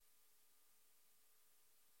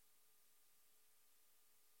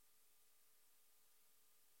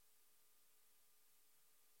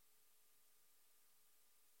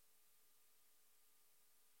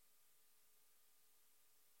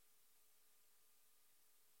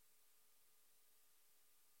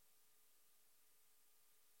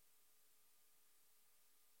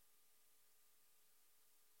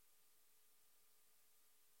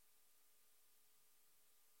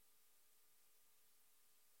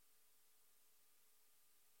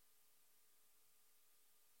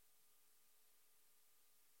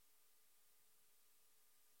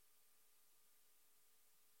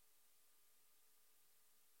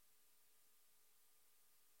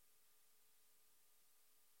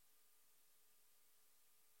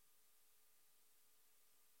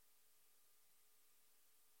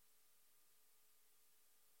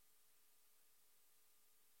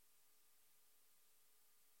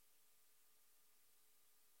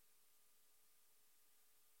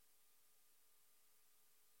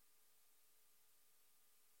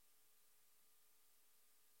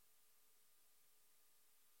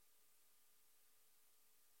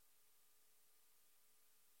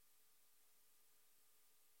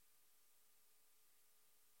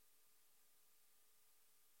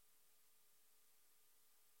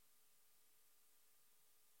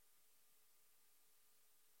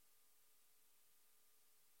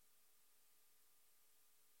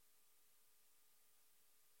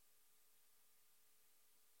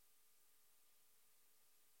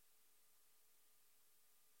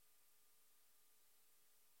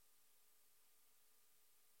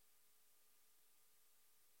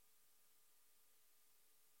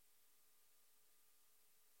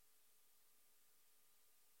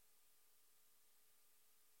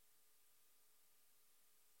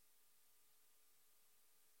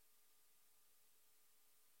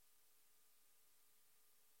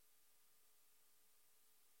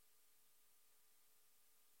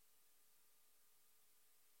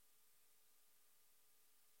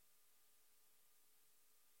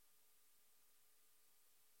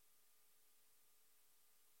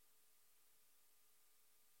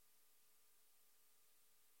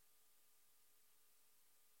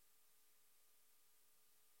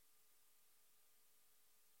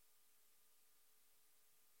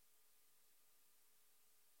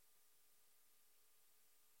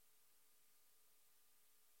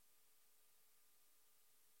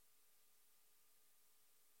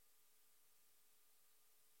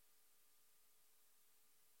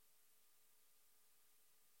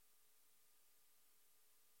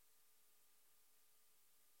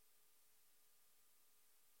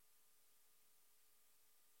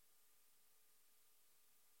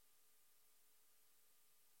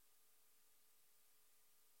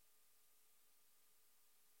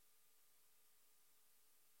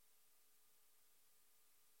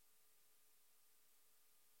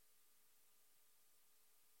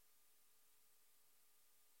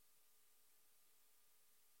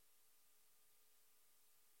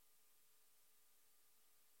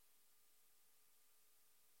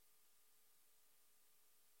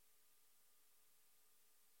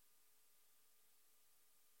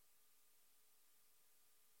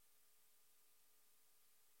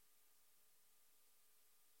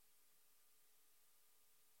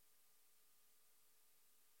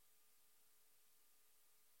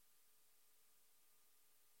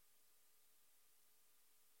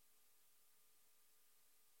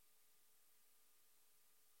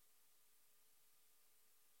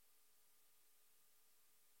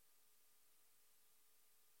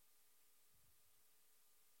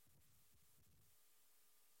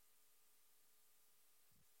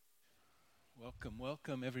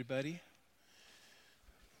Welcome, everybody.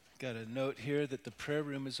 Got a note here that the prayer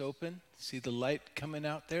room is open. See the light coming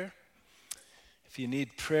out there? If you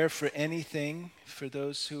need prayer for anything,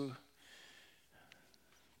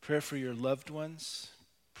 prayer for your loved ones,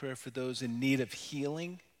 prayer for those in need of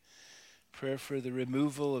healing, prayer for the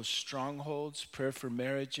removal of strongholds, prayer for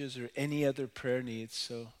marriages, or any other prayer needs.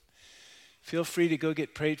 So feel free to go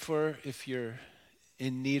get prayed for if you're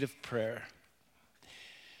in need of prayer.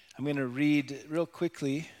 I'm going to read real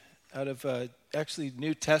quickly out of actually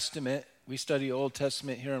New Testament. We study Old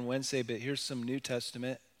Testament here on Wednesday, but here's some New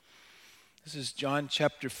Testament. This is John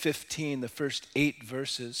chapter 15, the first 8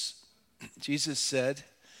 verses. Jesus said,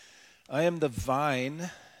 "I am the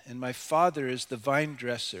vine, and my Father is the vine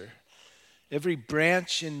dresser. Every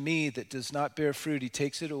branch in me that does not bear fruit, he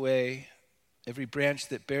takes it away. Every branch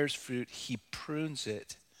that bears fruit, he prunes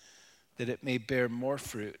it, that it may bear more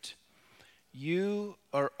fruit. You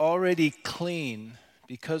are already clean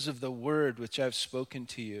because of the word which I've spoken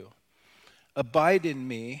to you. Abide in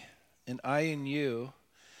me, and I in you.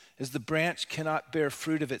 As the branch cannot bear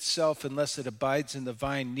fruit of itself unless it abides in the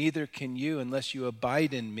vine, neither can you unless you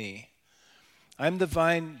abide in me. I'm the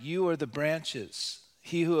vine, you are the branches.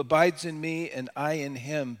 He who abides in me and I in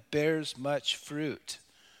him bears much fruit.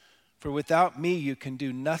 For without me you can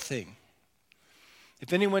do nothing.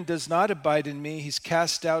 If anyone does not abide in me, he's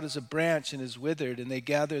cast out as a branch and is withered, and they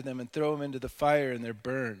gather them and throw them into the fire, and they're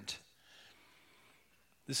burned."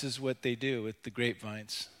 This is what they do with the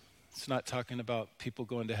grapevines. It's not talking about people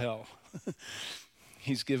going to hell.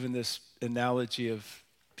 He's given this analogy of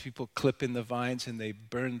people clipping the vines and they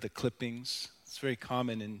burn the clippings. It's very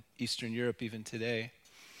common in Eastern Europe even today.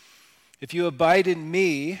 "If you abide in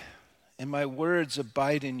me and my words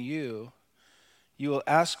abide in you, you will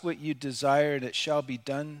ask what you desire, and it shall be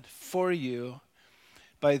done for you.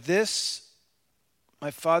 By this,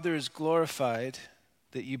 my Father is glorified,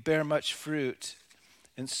 that you bear much fruit,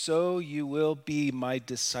 and so you will be my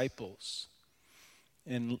disciples."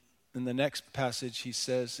 And in the next passage, he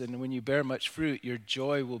says, "And when you bear much fruit, your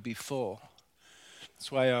joy will be full."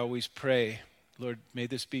 That's why I always pray, "Lord, may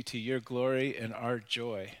this be to your glory and our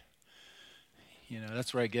joy."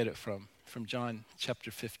 That's where I get it from John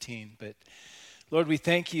chapter 15. But Lord, we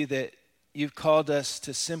thank you that you've called us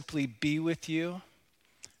to simply be with you,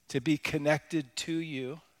 to be connected to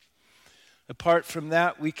you. Apart from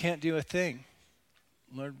that, we can't do a thing.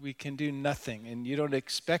 Lord, we can do nothing, and you don't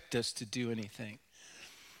expect us to do anything.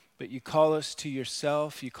 But you call us to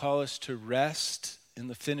yourself. You call us to rest in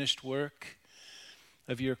the finished work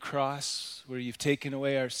of your cross, where you've taken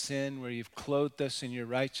away our sin, where you've clothed us in your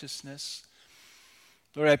righteousness.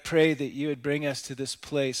 Lord, I pray that you would bring us to this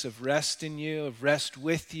place of rest in you, of rest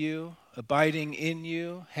with you, abiding in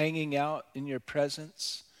you, hanging out in your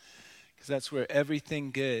presence, because that's where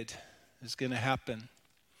everything good is going to happen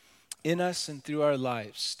in us and through our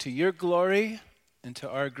lives, to your glory and to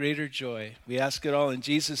our greater joy. We ask it all in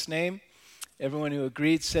Jesus' name. Everyone who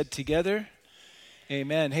agreed said together,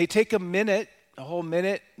 amen. Hey, take a whole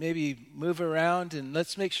minute, maybe move around, and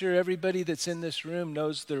let's make sure everybody that's in this room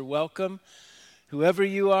knows they're welcome. Whoever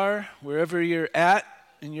you are, wherever you're at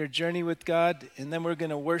in your journey with God, and then we're going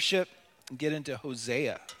to worship and get into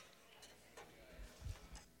Hosea.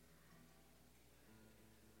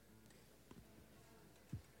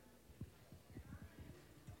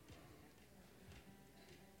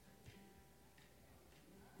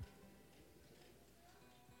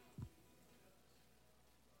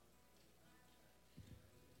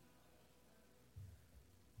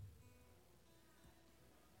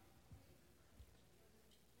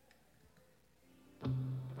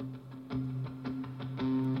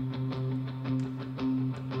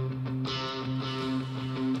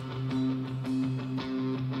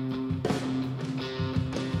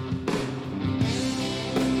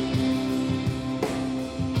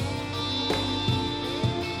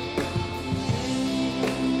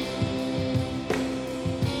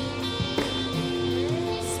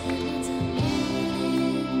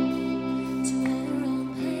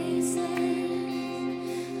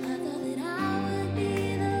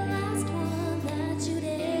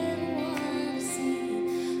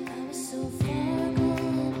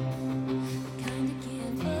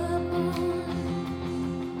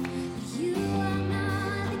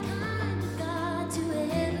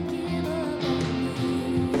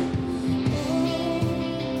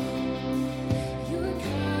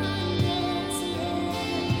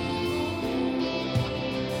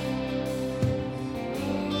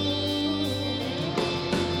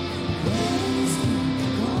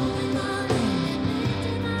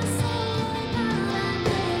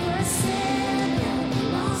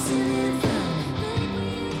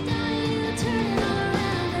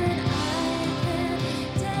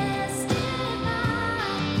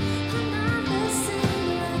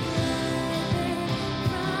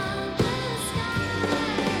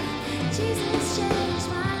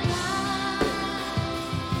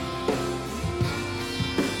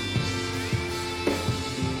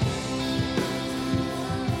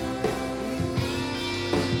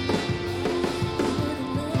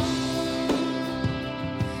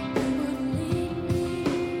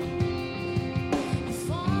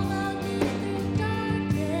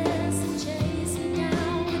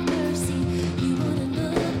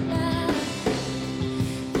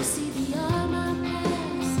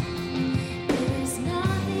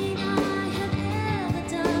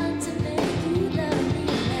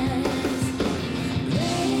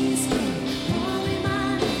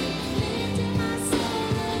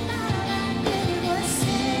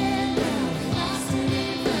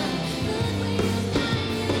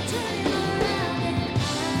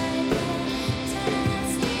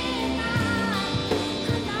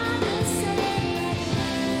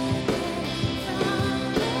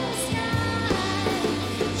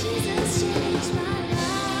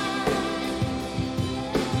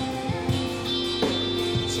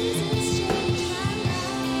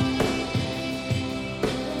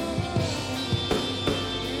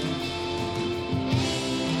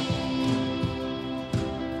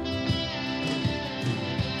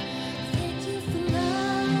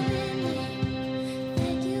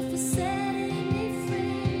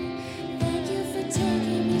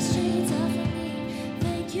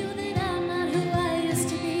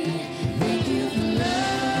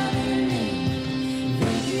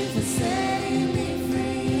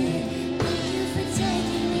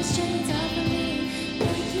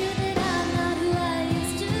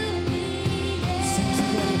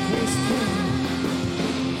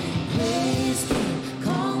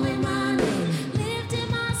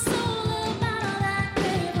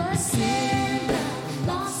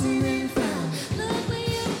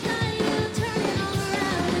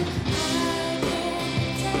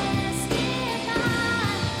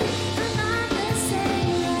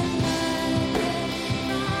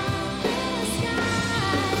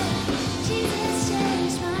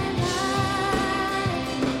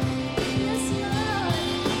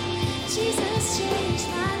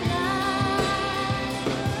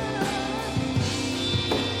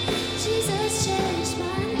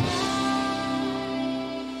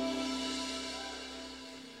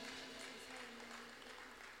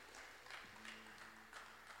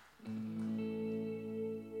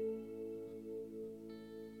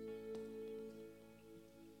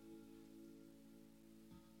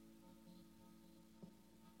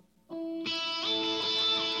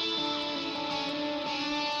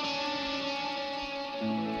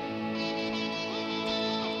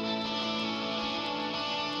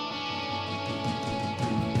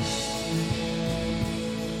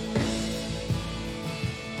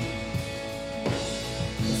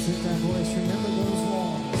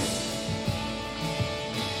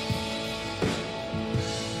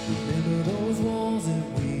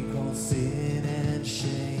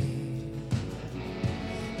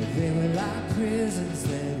 They were like prisons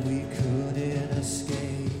that we couldn't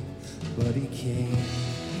escape. But he came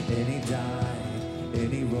and he died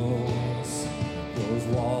and he rose. Those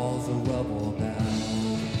walls are rubble now.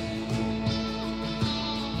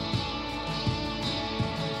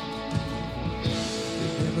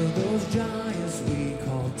 Remember those giants we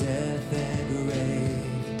called death and grave?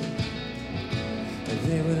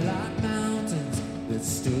 They were like mountains that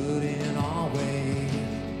stood in our way.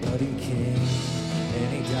 But he came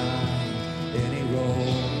and he died and he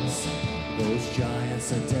rose. Those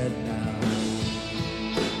giants are dead now.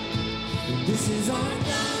 And this is our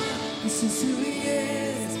God, this is who he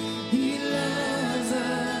is. He loves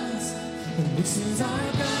us. And this is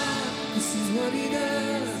our God, this is what he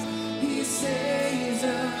does. He saves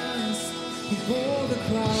us. He bore the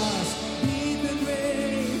cross, beat the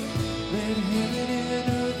grave. Let heaven and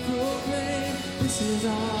earth proclaim. This is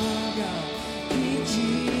our God, King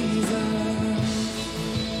Jesus.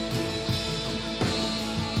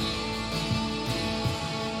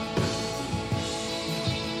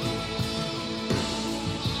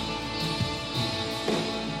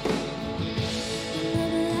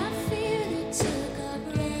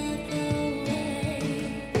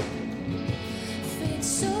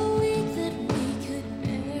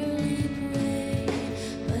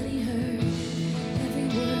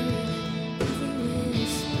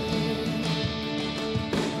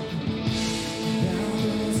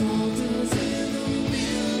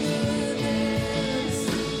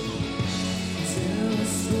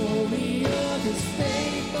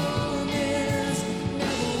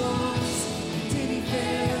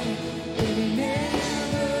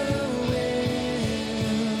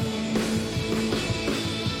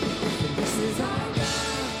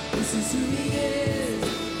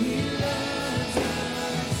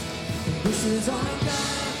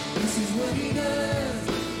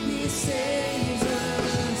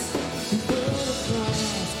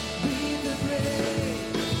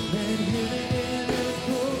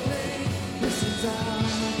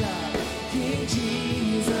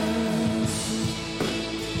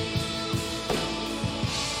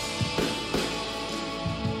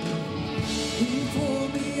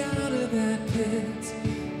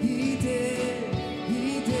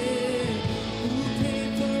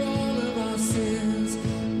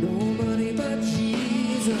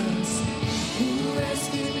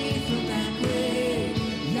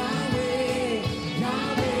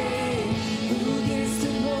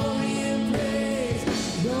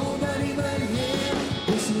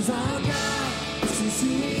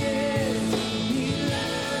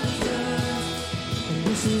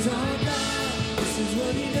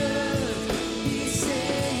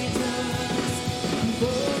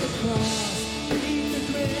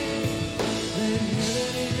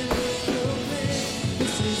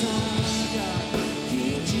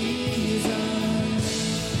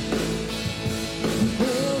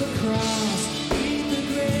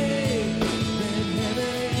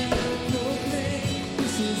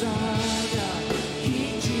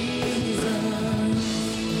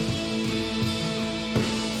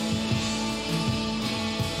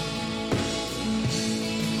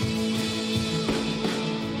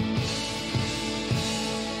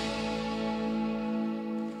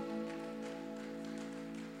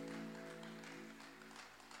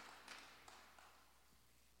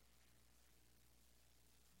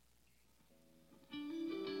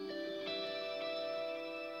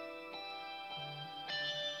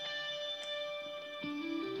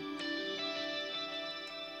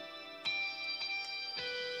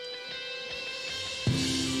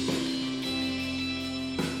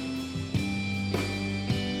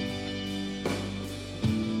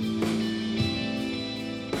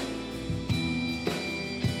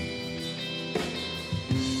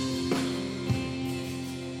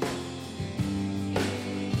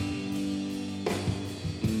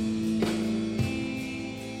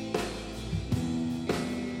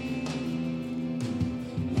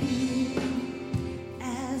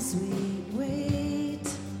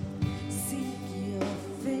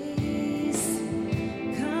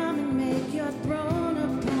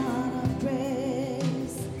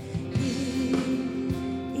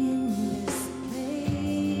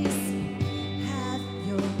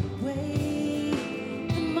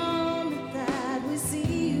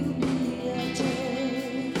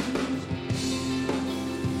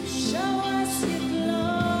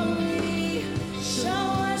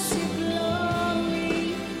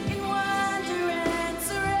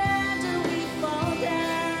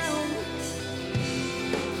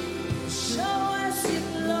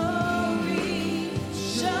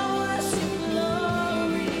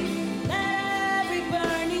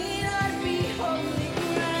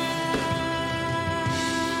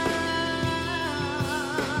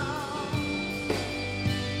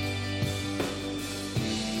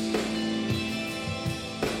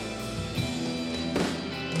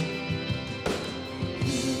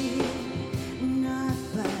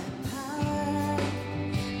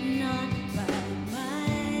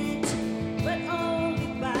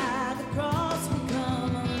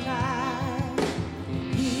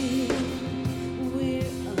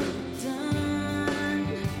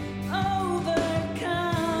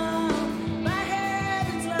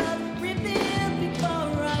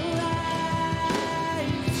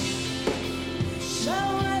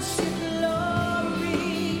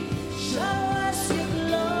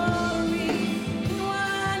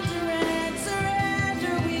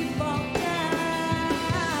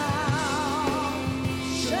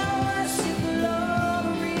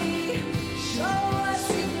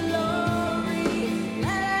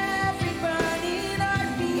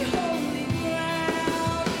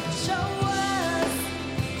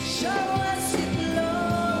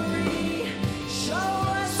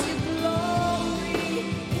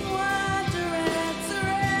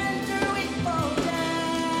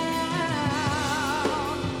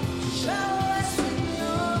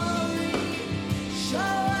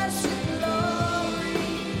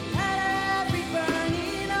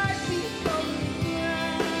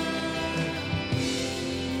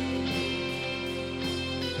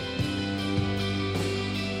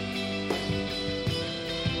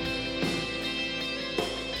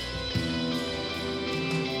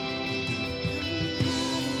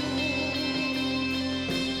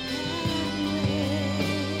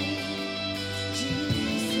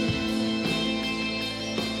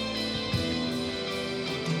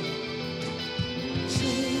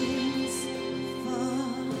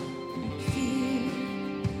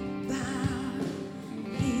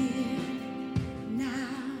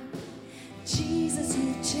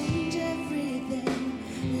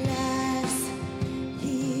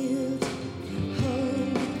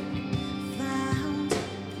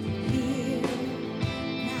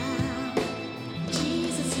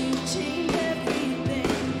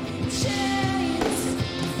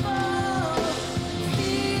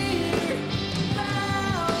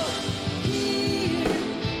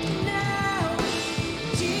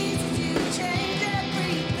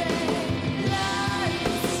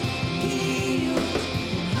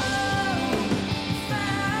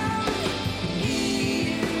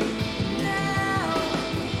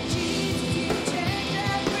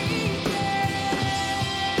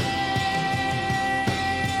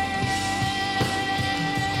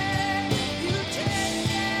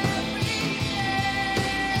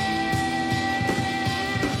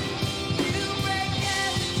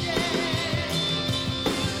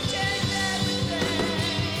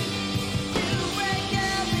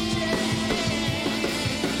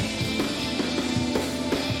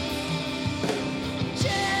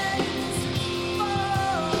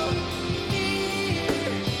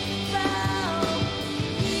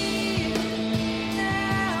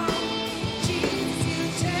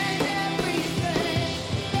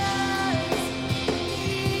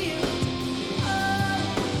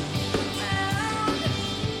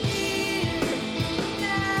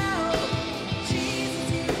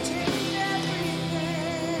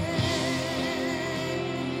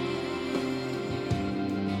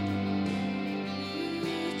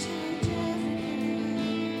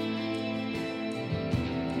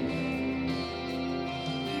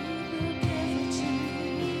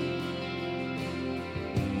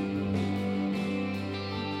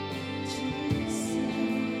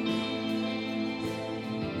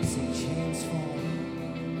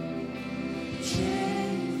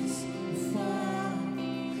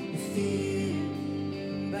 fear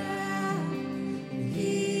and bow and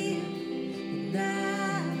heal and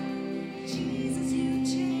now. Jesus, you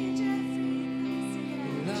change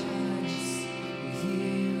everything. Lives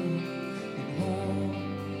healed and whole,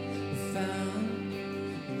 found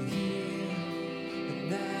and healed and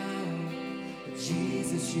now.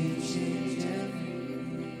 Jesus, you change everything.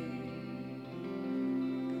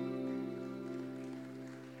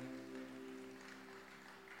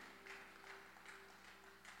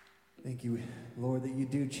 Thank you, Lord, that you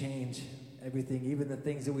do change everything, even the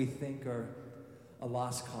things that we think are a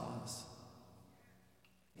lost cause.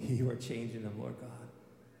 You are changing them, Lord God.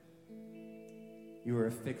 You are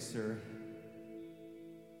a fixer.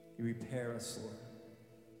 You repair us, Lord.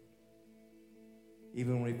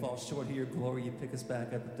 Even when we fall short of your glory, you pick us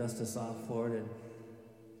back up and dust us off, Lord, and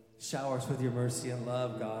shower us with your mercy and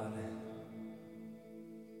love, God.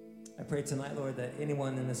 I pray tonight, Lord, that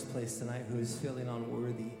anyone in this place tonight who is feeling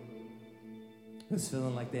unworthy, who's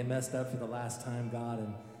feeling like they messed up for the last time, God,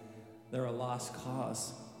 and they're a lost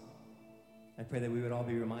cause, I pray that we would all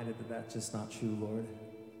be reminded that that's just not true, Lord.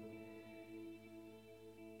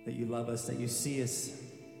 That you love us, that you see us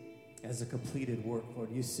as a completed work,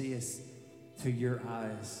 Lord. You see us through your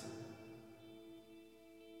eyes.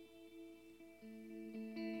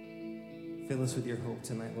 Fill us with your hope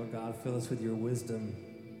tonight, Lord God. Fill us with your wisdom.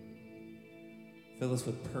 Fill us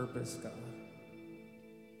with purpose, God.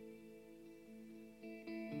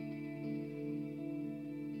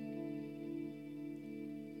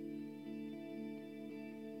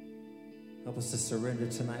 Help us to surrender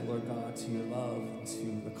tonight, Lord God, to your love and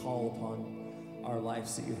to the call upon our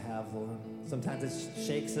lives that you have, Lord. Sometimes it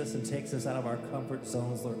shakes us and takes us out of our comfort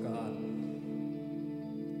zones, Lord God.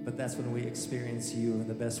 But that's when we experience you in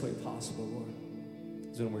the best way possible, Lord.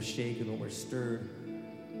 It's when we're shaken, when we're stirred,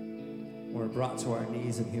 when we're brought to our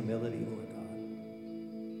knees in humility, Lord God.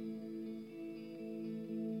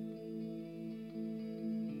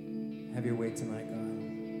 Have your way tonight,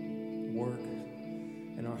 God. Work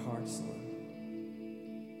in our hearts, Lord.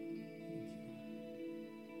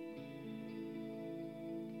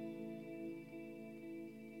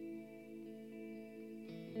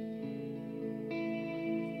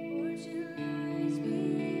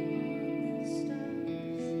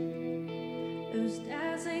 Those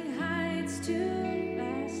dazzling heights too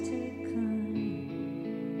vast to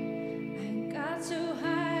climb. I got so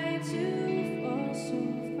high to fall so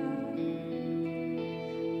far,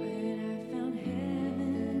 but I found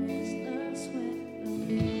heaven as the sweat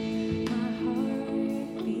of my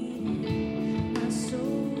heart beating, my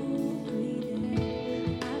soul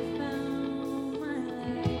bleeding. I found my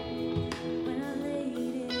light when I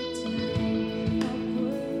laid it down,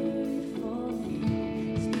 upward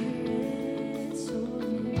falling, spirit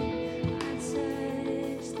soaring. I'd say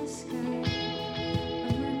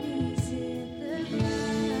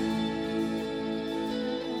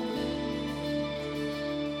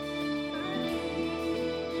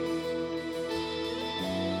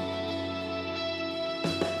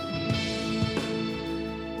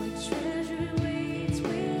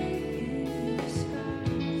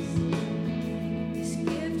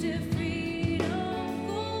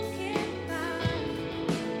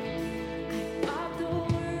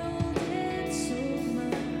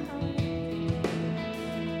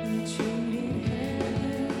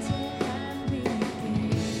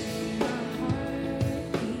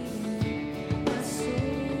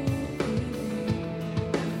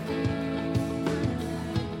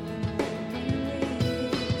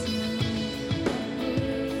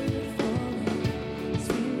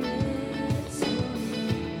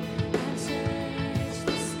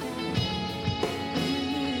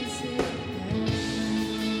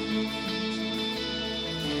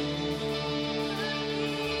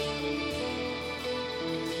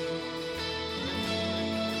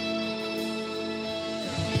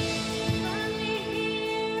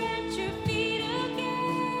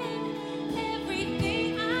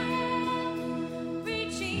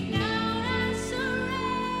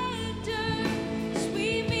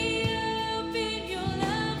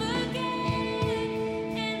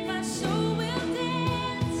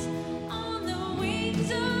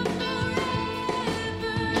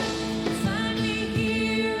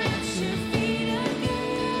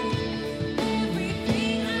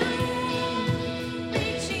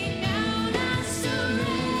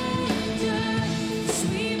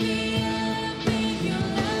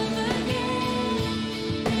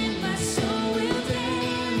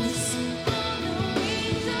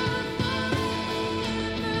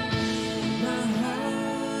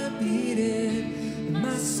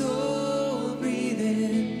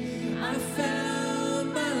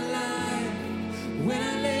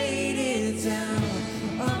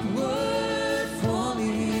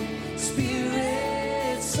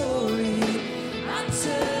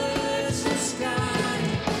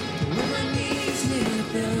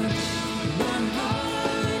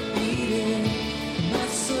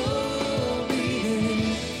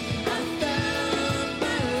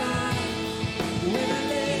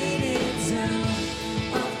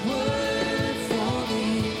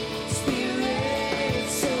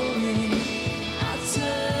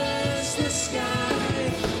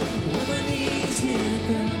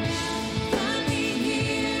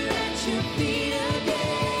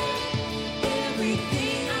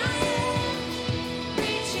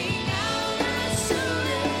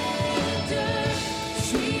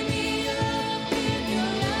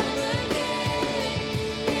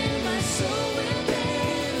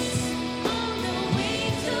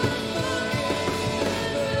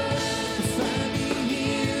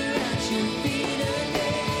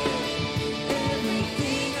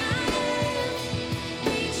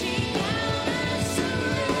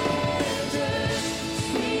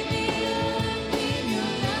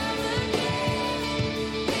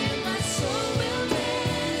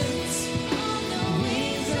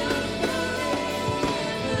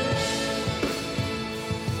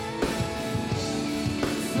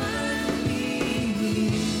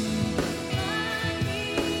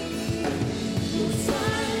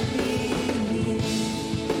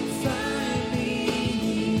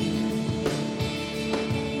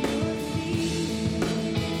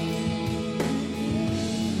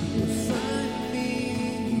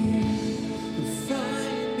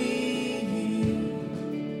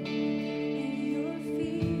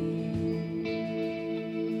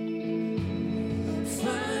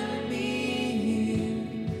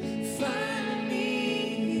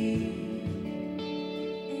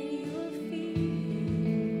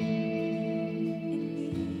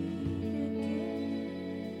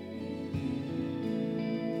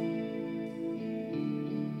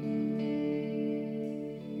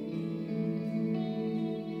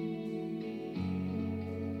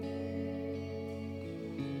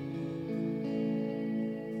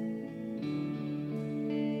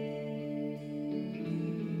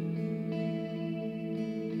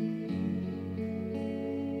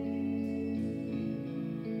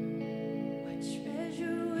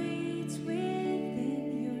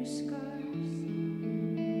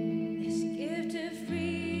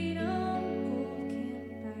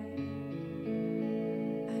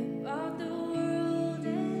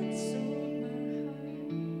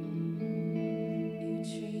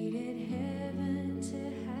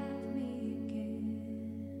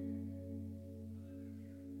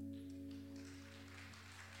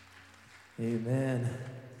Amen.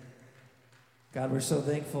 God, we're so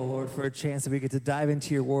thankful, Lord, for a chance that we get to dive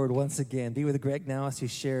into your word once again. Be with Greg now as he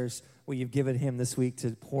shares what you've given him this week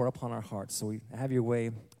to pour upon our hearts. So we have your way.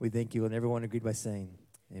 We thank you. And everyone agreed by saying,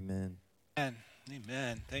 amen.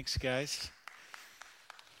 Amen. Thanks, guys.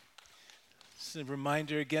 Just a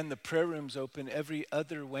reminder again, the prayer room's open every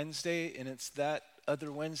other Wednesday, and it's that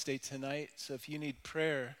other Wednesday tonight. So if you need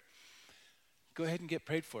prayer, go ahead and get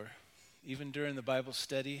prayed for. Even during the Bible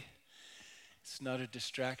study, it's not a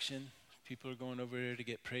distraction. People are going over there to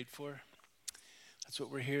get prayed for. That's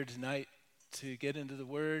what we're here tonight, to get into the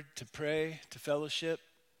Word, to pray, to fellowship,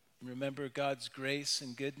 and remember God's grace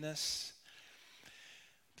and goodness.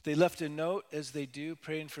 They left a note, as they do,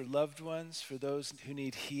 praying for loved ones, for those who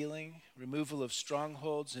need healing, removal of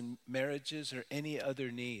strongholds in marriages, or any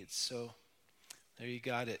other needs. So there you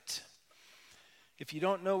got it. If you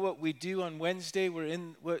don't know what we do on Wednesday, we're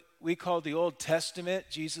in what we call the Old Testament.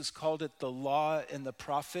 Jesus called it the Law and the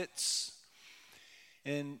Prophets.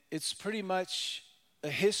 And it's pretty much a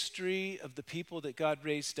history of the people that God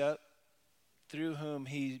raised up, through whom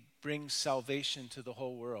he brings salvation to the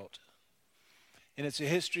whole world. And it's a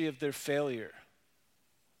history of their failure.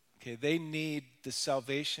 Okay, they need the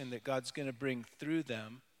salvation that God's going to bring through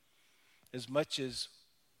them as much as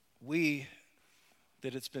we,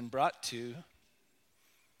 that it's been brought to,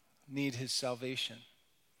 need his salvation.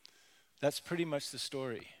 That's pretty much the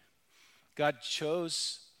story. God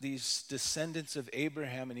chose these descendants of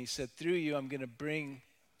Abraham, and he said, through you, I'm going to bring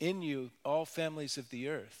in you all families of the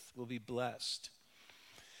earth will be blessed.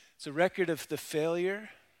 It's a record of the failure,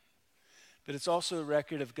 but it's also a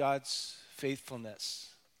record of God's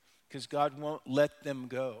faithfulness, because God won't let them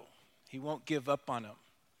go. He won't give up on them.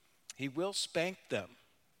 He will spank them.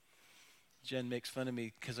 Jen makes fun of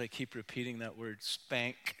me because I keep repeating that word,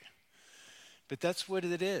 spank. But that's what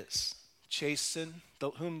it is. Chasten,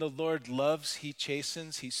 whom the Lord loves, he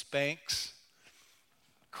chastens, he spanks,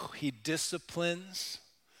 he disciplines.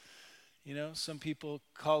 You know, some people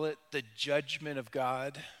call it the judgment of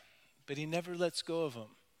God, but he never lets go of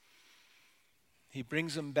them. He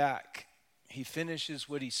brings them back. He finishes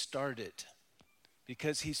what he started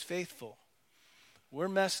because he's faithful. We're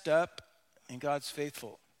messed up and God's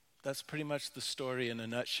faithful. That's pretty much the story in a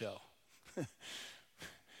nutshell.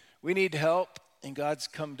 We need help and God's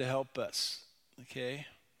come to help us, okay?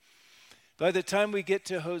 By the time we get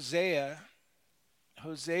to Hosea,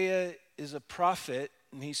 Hosea is a prophet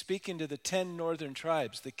and he's speaking to the 10 northern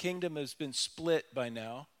tribes. The kingdom has been split by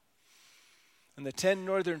now. And the 10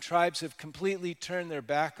 northern tribes have completely turned their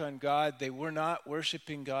back on God. They were not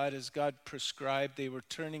worshiping God as God prescribed. They were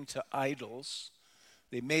turning to idols.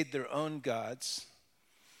 They made their own gods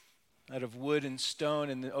out of wood and stone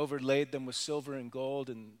and overlaid them with silver and gold.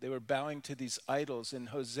 And they were bowing to these idols. And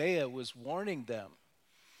Hosea was warning them,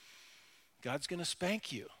 God's going to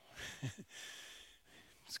spank you.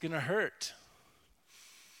 It's going to hurt.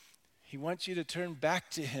 He wants you to turn back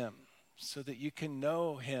to him so that you can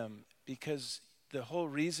know him, because the whole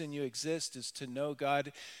reason you exist is to know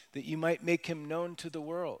God, that you might make him known to the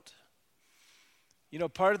world. You know,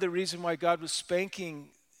 part of the reason why God was spanking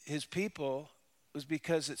his people was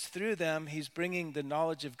because it's through them he's bringing the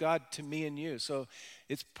knowledge of God to me and you. So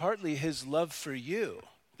it's partly his love for you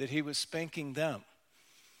that he was spanking them,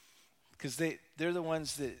 because they're the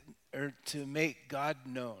ones that are to make God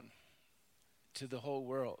known to the whole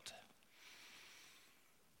world.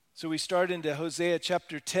 So we start into Hosea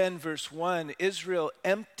chapter 10, verse 1. Israel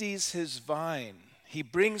empties his vine. He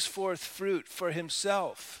brings forth fruit for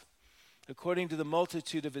himself, according to the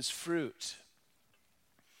multitude of his fruit.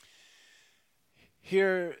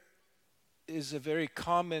 Here is a very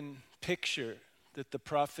common picture that the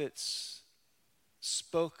prophets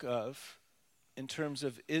spoke of in terms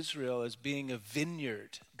of Israel as being a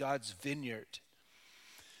vineyard, God's vineyard.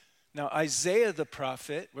 Now, Isaiah the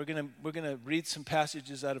prophet, we're going to read some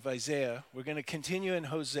passages out of Isaiah. We're going to continue in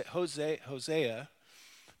Hosea,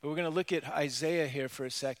 but we're going to look at Isaiah here for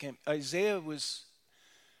a second. Isaiah was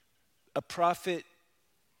a prophet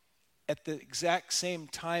at the exact same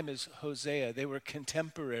time as Hosea. They were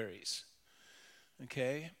contemporaries,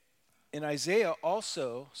 okay? And Isaiah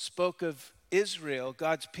also spoke of Israel,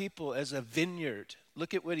 God's people, as a vineyard.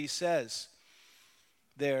 Look at what he says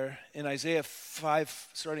there in Isaiah 5,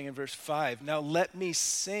 starting in verse 5. Now let me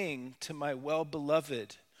sing to my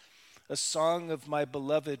well-beloved a song of my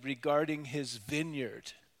beloved regarding his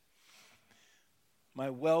vineyard. My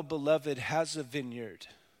well-beloved has a vineyard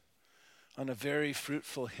on a very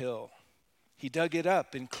fruitful hill. He dug it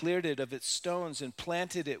up and cleared it of its stones and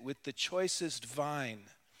planted it with the choicest vine.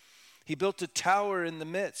 He built a tower in the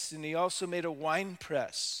midst, and he also made a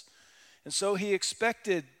winepress. And so he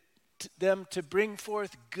expected them to bring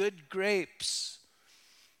forth good grapes,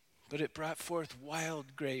 but it brought forth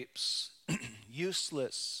wild grapes,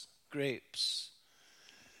 useless grapes.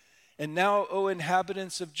 And now, O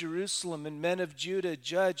inhabitants of Jerusalem and men of Judah,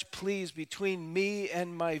 judge, please, between me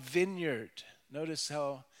and my vineyard. Notice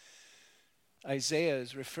how Isaiah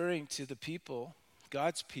is referring to the people,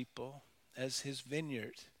 God's people, as his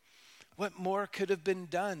vineyard. What more could have been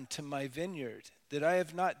done to my vineyard that I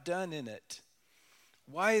have not done in it?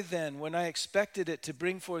 Why then, when I expected it to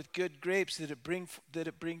bring forth good grapes, did it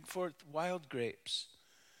bring forth wild grapes?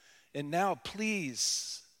 And now,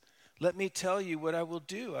 please, let me tell you what I will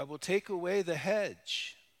do. I will take away the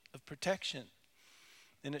hedge of protection,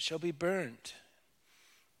 and it shall be burned,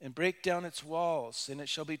 and break down its walls, and it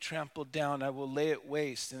shall be trampled down. I will lay it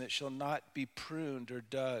waste, and it shall not be pruned or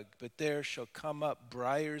dug, but there shall come up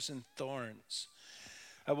briars and thorns.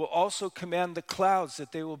 I will also command the clouds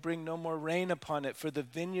that they will bring no more rain upon it, for the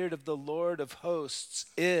vineyard of the Lord of hosts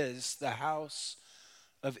is the house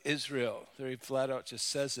of Israel. Very flat out just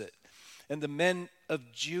says it. And the men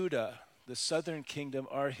of Judah, the southern kingdom,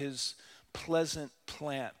 are his pleasant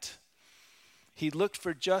plant. He looked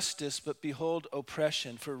for justice, but behold,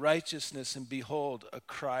 oppression, for righteousness, and behold, a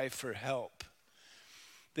cry for help.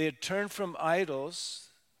 They had turned from idols.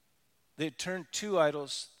 They had turned two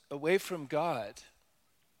idols away from God.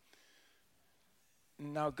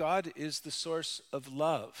 Now God is the source of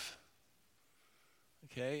love.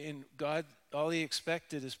 Okay, and God, all he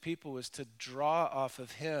expected his people was to draw off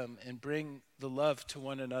of him and bring the love to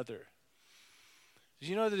one another. Did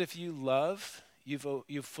you know that if you love,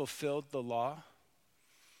 you've fulfilled the law?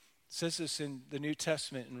 It says this in the New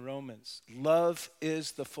Testament in Romans. Love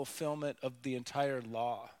is the fulfillment of the entire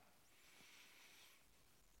law.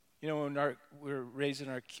 You know,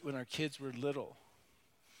 when our kids were little,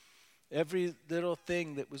 every little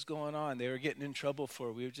thing that was going on, they were getting in trouble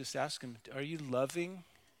for. We would just ask them, are you loving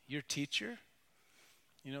your teacher?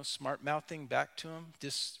 You know, smart-mouthing back to them,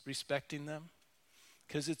 disrespecting them.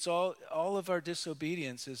 Because it's all of our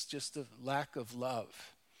disobedience is just a lack of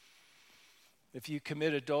love. If you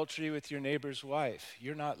commit adultery with your neighbor's wife,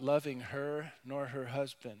 you're not loving her, nor her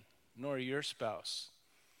husband, nor your spouse.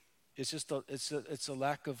 It's just it's a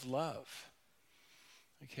lack of love.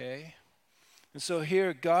 Okay? And so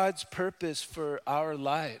here, God's purpose for our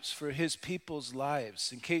lives, for his people's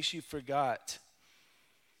lives, in case you forgot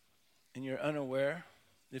and you're unaware,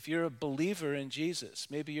 if you're a believer in Jesus,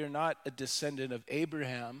 maybe you're not a descendant of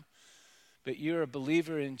Abraham, but you're a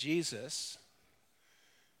believer in Jesus,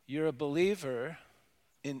 you're a believer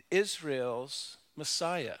in Israel's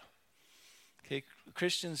Messiah. Okay,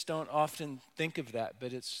 Christians don't often think of that,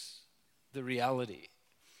 but it's the reality.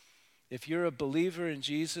 If you're a believer in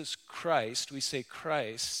Jesus Christ, we say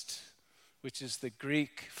Christ, which is the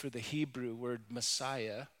Greek for the Hebrew word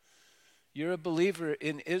Messiah. You're a believer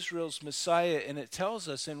in Israel's Messiah, and it tells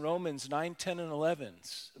us in Romans 9, 10, and 11,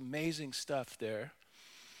 it's amazing stuff there,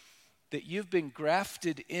 that you've been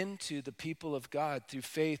grafted into the people of God through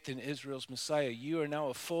faith in Israel's Messiah. You are now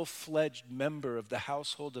a full-fledged member of the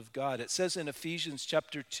household of God. It says in Ephesians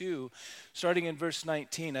chapter 2, starting in verse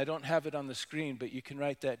 19, I don't have it on the screen, but you can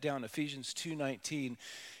write that down, Ephesians 2:19.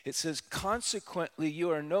 It says, consequently, you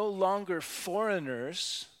are no longer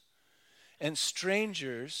foreigners and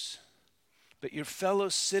strangers, but you're fellow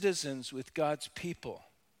citizens with God's people.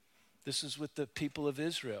 This is with the people of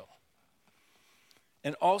Israel.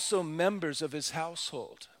 And also members of his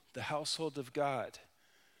household, the household of God.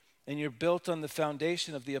 And you're built on the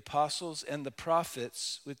foundation of the apostles and the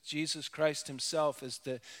prophets, with Jesus Christ himself as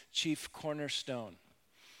the chief cornerstone.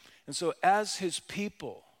 And so as his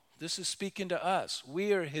people, this is speaking to us.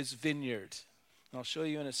 We are his vineyard. And I'll show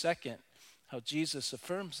you in a second how Jesus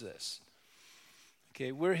affirms this.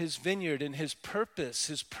 Okay, we're his vineyard, and his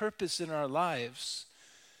purpose in our lives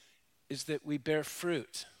is that we bear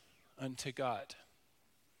fruit unto God.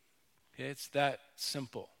 Okay, it's that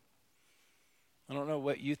simple. I don't know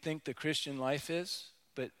what you think the Christian life is,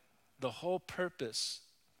 but the whole purpose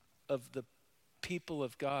of the people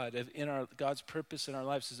of God, God's purpose in our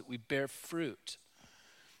lives, is that we bear fruit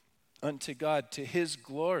unto God, to his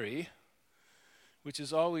glory, which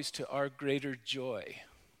is always to our greater joy.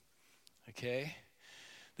 Okay?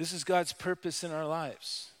 This is God's purpose in our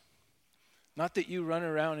lives. Not that you run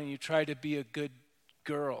around and you try to be a good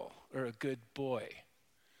girl or a good boy.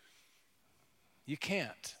 You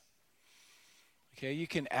can't. Okay, you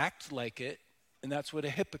can act like it, and that's what a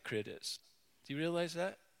hypocrite is. Do you realize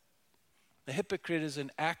that? A hypocrite is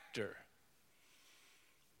an actor.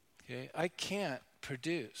 Okay, I can't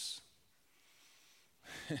produce.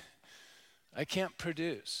 I can't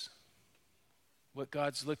produce. what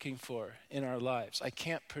God's looking for in our lives. I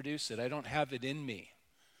can't produce it. I don't have it in me.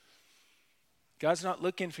 God's not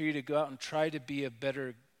looking for you to go out and try to be a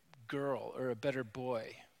better girl or a better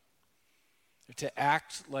boy, or to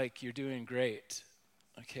act like you're doing great,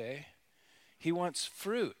 okay? He wants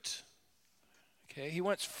fruit, okay? He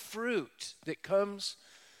wants fruit that comes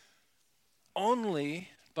only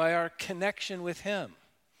by our connection with him.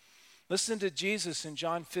 Listen to Jesus in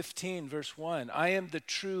John 15, verse 1. I am the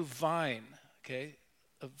true vine, okay?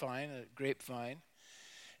 A vine, a grapevine.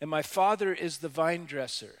 And my Father is the vine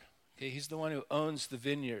dresser. Okay, he's the one who owns the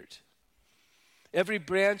vineyard. Every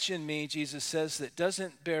branch in me, Jesus says, that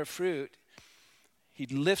doesn't bear fruit, he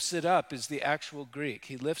lifts it up, is the actual Greek.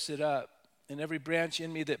 He lifts it up. And every branch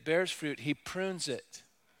in me that bears fruit, he prunes it,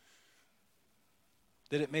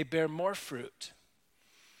 that it may bear more fruit.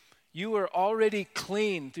 You are already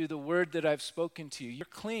clean through the word that I've spoken to you. You're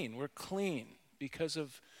clean. We're clean because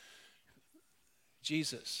of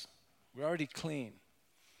Jesus. We're already clean.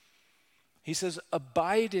 He says,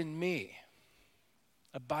 abide in me.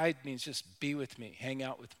 Abide means just be with me, hang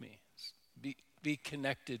out with me, be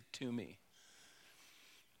connected to me.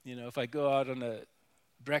 You know, if I go out on a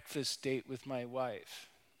breakfast date with my wife,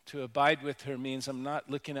 to abide with her means I'm not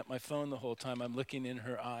looking at my phone the whole time, I'm looking in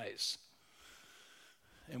her eyes.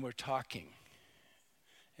 And we're talking.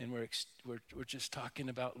 And we're just talking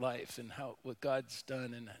about life and what God's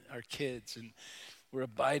done and our kids. And we're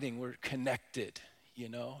abiding, we're connected, you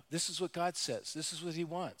know. This is what God says. This is what he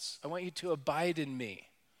wants. I want you to abide in me.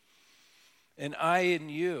 And I in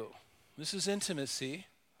you. This is intimacy.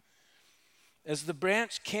 As the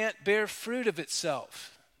branch can't bear fruit of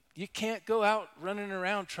itself. You can't go out running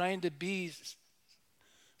around trying to be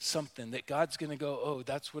something that God's going to go, oh,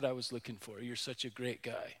 that's what I was looking for. You're such a great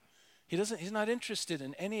guy. He's not interested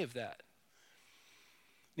in any of that.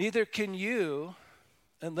 Neither can you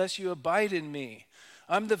unless you abide in me.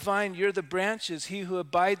 I'm the vine, you're the branches. He who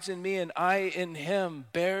abides in me and I in him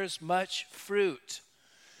bears much fruit.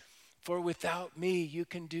 For without me you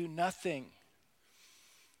can do nothing.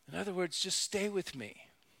 In other words, just stay with me.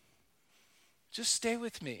 Just stay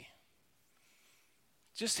with me.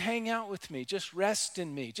 Just hang out with me. Just rest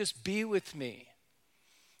in me. Just be with me.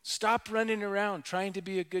 Stop running around trying to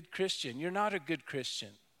be a good Christian. You're not a good Christian.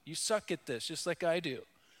 You suck at this, just like I do.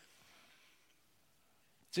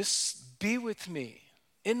 Just be with me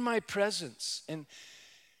in my presence. And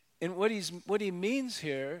what he means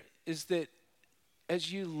here is that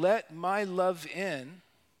as you let my love in,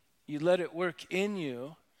 you let it work in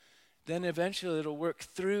you, then eventually it'll work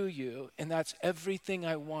through you, and that's everything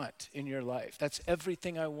I want in your life. That's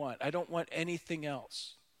everything I want. I don't want anything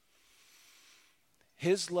else.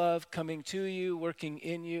 His love coming to you, working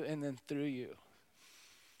in you, and then through you.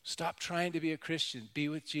 Stop trying to be a Christian. Be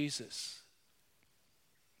with Jesus.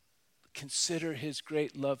 Consider his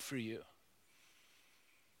great love for you.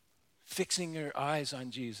 Fixing your eyes on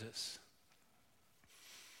Jesus.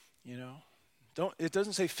 You know? It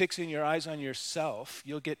doesn't say fixing your eyes on yourself.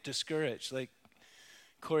 You'll get discouraged, like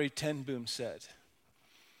Corrie ten Boom said.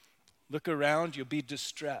 Look around, you'll be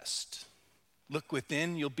distressed. Look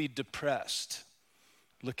within, you'll be depressed.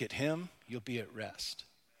 Look at him, you'll be at rest.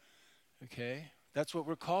 Okay? That's what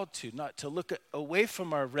we're called to, not to look away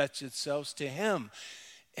from our wretched selves to him.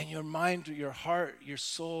 And your mind, your heart, your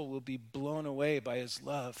soul will be blown away by his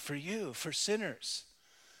love for you, for sinners.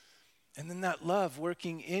 And then that love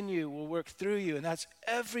working in you will work through you. And that's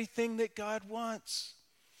everything that God wants.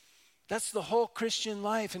 That's the whole Christian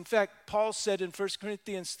life. In fact, Paul said in 1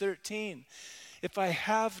 Corinthians 13, if I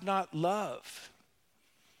have not love,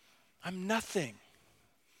 I'm nothing.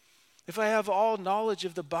 If I have all knowledge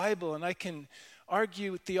of the Bible and I can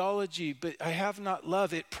argue theology, but I have not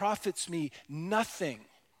love, it profits me nothing.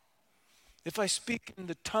 If I speak in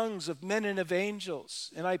the tongues of men and of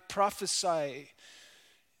angels and I prophesy,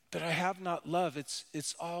 but I have not love,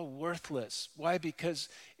 it's all worthless. Why? Because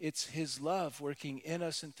it's his love working in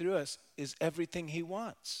us and through us is everything he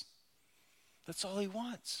wants. That's all he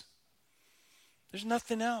wants. There's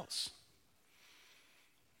nothing else.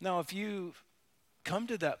 Now, if you come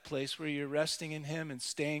to that place where you're resting in him and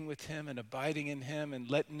staying with him and abiding in him and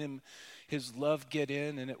letting him, his love get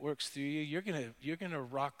in and it works through you, you're gonna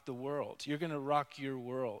rock the world. You're gonna rock your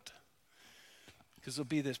world. Because there'll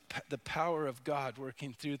be the power of God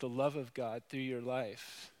working through the love of God through your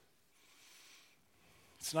life.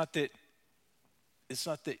 It's not that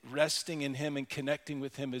resting in him and connecting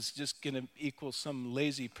with him is just going to equal some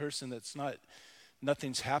lazy person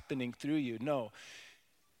nothing's happening through you. No,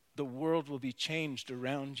 the world will be changed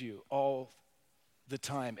around you all the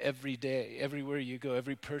time, every day, everywhere you go,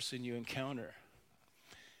 every person you encounter.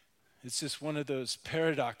 It's just one of those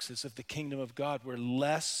paradoxes of the kingdom of God where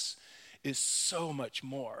less is so much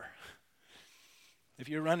more. If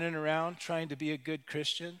you're running around trying to be a good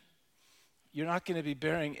Christian, you're not going to be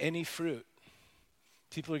bearing any fruit.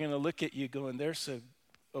 People are going to look at you going, there's an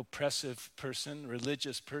oppressive person,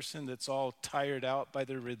 religious person that's all tired out by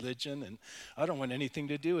their religion, and I don't want anything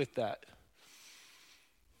to do with that.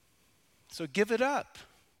 So give it up.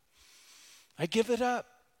 I give it up.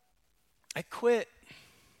 I quit.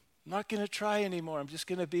 I'm not going to try anymore. I'm just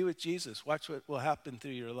going to be with Jesus. Watch what will happen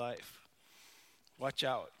through your life. Watch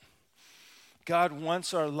out. God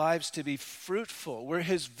wants our lives to be fruitful. We're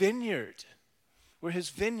his vineyard. We're his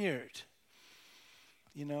vineyard.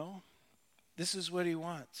 You know, this is what he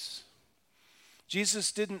wants.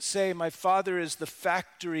 Jesus didn't say, my Father is the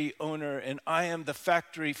factory owner and I am the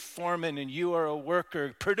factory foreman and you are a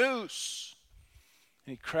worker. Produce.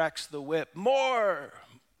 And he cracks the whip. More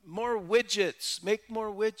widgets. Make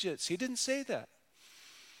more widgets. He didn't say that.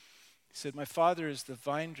 He said, my Father is the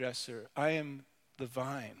vine dresser. I am the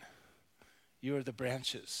vine. You are the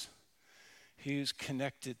branches. He who's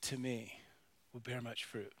connected to me will bear much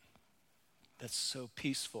fruit. That's so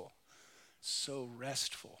peaceful, so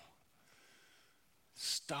restful.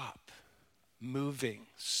 Stop moving.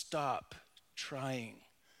 Stop trying.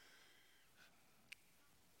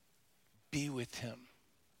 Be with him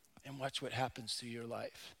and watch what happens to your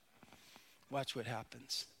life. Watch what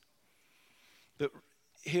happens. But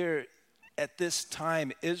here at this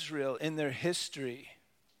time, Israel, in their history,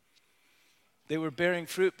 they were bearing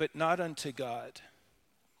fruit, but not unto God.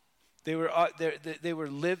 They were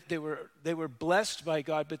blessed by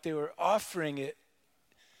God, but they were offering it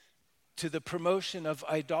to the promotion of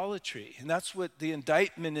idolatry. And that's what the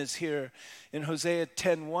indictment is here in Hosea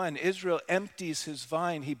 10:1. Israel empties his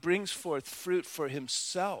vine. He brings forth fruit for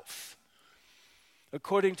himself.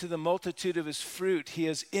 According to the multitude of his fruit, he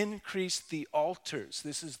has increased the altars.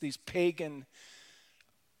 This is these pagan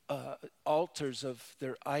altars of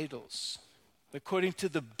their idols. According to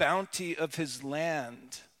the bounty of his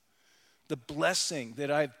land, the blessing that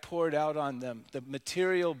I've poured out on them, the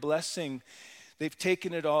material blessing, they've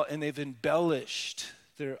taken it all and they've embellished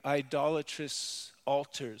their idolatrous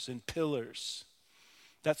altars and pillars.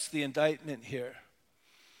 That's the indictment here.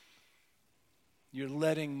 You're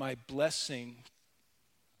letting my blessing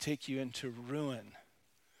take you into ruin.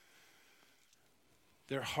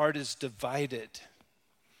 Their heart is divided.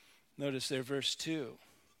 Notice there, verse 2.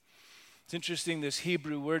 It's interesting, this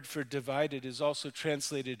Hebrew word for divided is also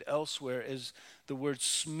translated elsewhere as the word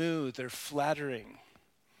smooth or flattering.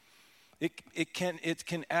 It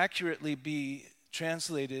can accurately be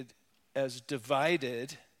translated as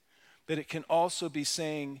divided, but it can also be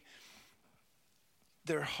saying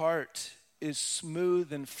their heart is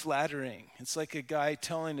smooth and flattering. It's like a guy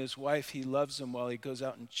telling his wife he loves him while he goes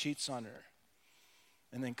out and cheats on her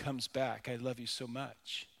and then comes back. I love you so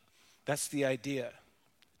much. That's the idea.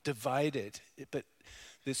 Divided, but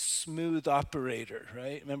this smooth operator,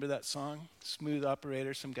 right? Remember that song? Smooth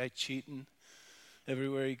operator, some guy cheating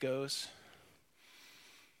everywhere he goes.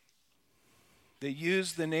 They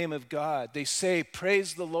use the name of God. They say,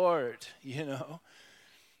 praise the Lord, you know.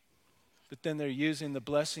 But then they're using the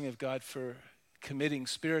blessing of God for committing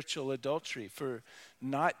spiritual adultery, for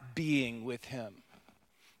not being with him,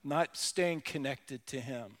 not staying connected to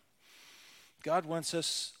him. God wants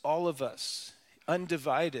us, all of us,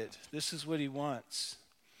 undivided. This is what he wants.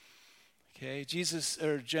 Okay,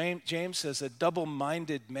 James says a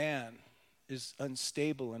double-minded man is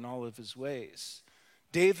unstable in all of his ways.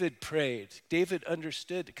 David prayed. David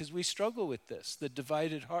understood, because we struggle with this, the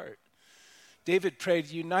divided heart. David prayed,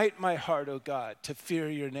 unite my heart, O God, to fear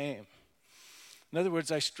your name. In other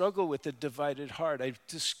words, I struggle with a divided heart.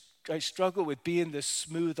 I struggle with being this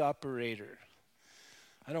smooth operator.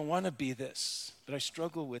 I don't want to be this, but I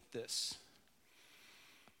struggle with this.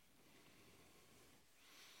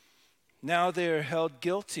 Now they are held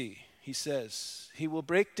guilty, he says. He will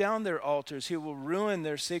break down their altars. He will ruin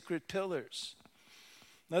their sacred pillars.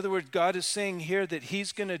 In other words, God is saying here that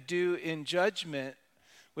he's going to do in judgment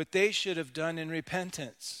what they should have done in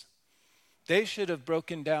repentance. They should have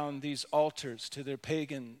broken down these altars to their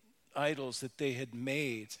pagan idols that they had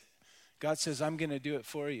made. God says, I'm going to do it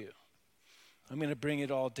for you. I'm going to bring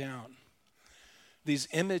it all down. These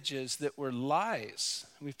images that were lies.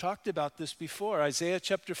 We've talked about this before. Isaiah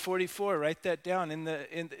chapter 44, write that down.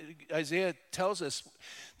 Isaiah tells us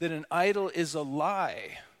that an idol is a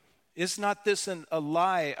lie. Is not this a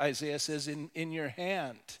lie, Isaiah says, in your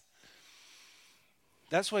hand?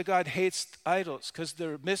 That's why God hates idols, because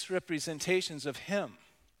they're misrepresentations of him.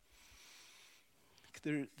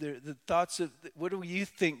 They're the thoughts of, what do you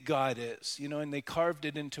think God is? And they carved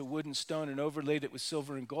it into wood and stone and overlaid it with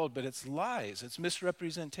silver and gold, but it's lies, it's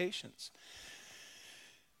misrepresentations.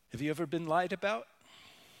 Have you ever been lied about?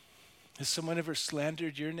 Has someone ever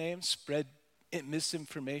slandered your name, spread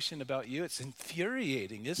misinformation about you? It's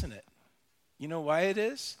infuriating, isn't it? You know why it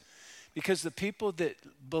is? Because the people that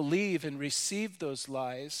believe and receive those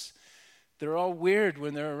lies, they're all weird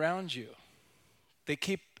when they're around you. They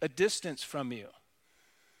keep a distance from you.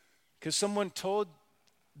 Because someone told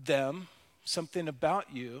them something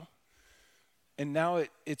about you, and now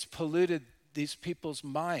it's polluted these people's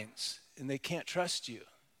minds, and they can't trust you.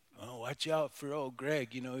 Oh, watch out for old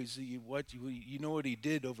Greg. You know what he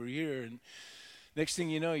did over here, and next thing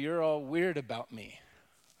you know, you're all weird about me.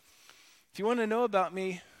 If you want to know about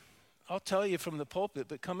me, I'll tell you from the pulpit,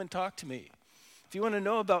 but come and talk to me. If you want to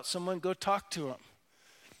know about someone, go talk to them.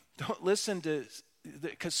 Don't listen to,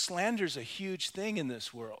 because slander's a huge thing in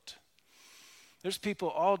this world. There's people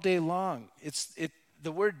all day long.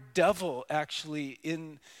 The word devil actually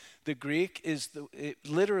in the Greek it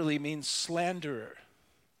literally means slanderer.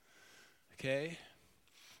 Okay?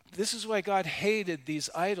 This is why God hated these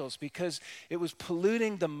idols, because it was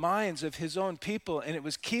polluting the minds of his own people, and it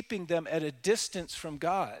was keeping them at a distance from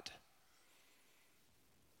God.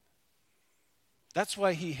 That's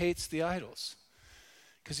why he hates the idols,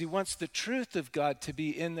 because he wants the truth of God to be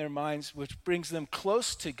in their minds, which brings them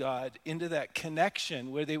close to God, into that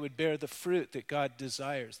connection where they would bear the fruit that God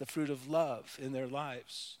desires, the fruit of love in their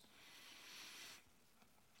lives.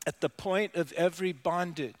 At the point of every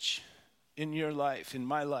bondage in your life, in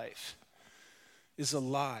my life, is a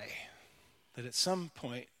lie. That at some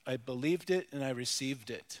point I believed it and I received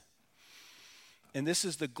it. And this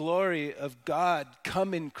is the glory of God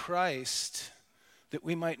come in Christ, that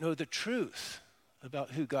we might know the truth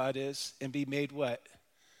about who God is and be made what?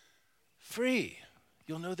 Free.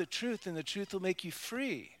 You'll know the truth, and the truth will make you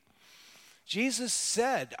free. Jesus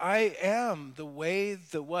said, I am the way,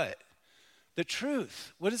 the what? The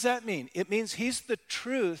truth. What does that mean? It means he's the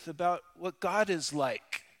truth about what God is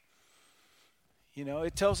like.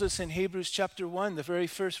 It tells us in Hebrews chapter 1, the very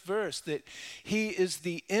first verse, that he is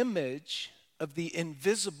the image of the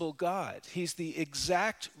invisible God. He's the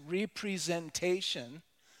exact representation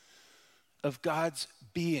of God's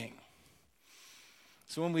being.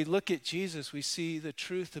 So when we look at Jesus, we see the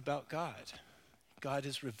truth about God. God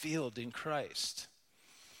is revealed in Christ.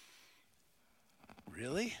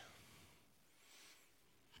 Really?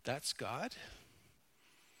 That's God?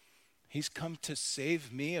 He's come to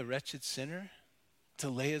save me, a wretched sinner, to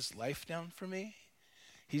lay his life down for me?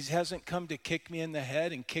 He hasn't come to kick me in the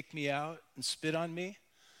head and kick me out and spit on me?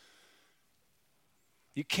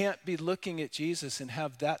 You can't be looking at Jesus and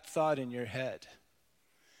have that thought in your head.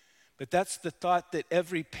 But that's the thought that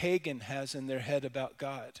every pagan has in their head about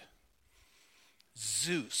God.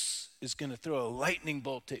 Zeus is going to throw a lightning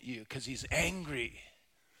bolt at you because he's angry.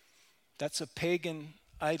 That's a pagan,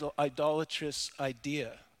 idolatrous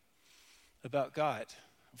idea about God.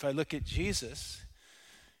 If I look at Jesus,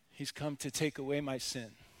 he's come to take away my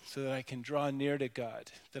sin so that I can draw near to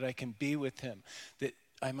God, that I can be with him, that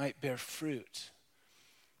I might bear fruit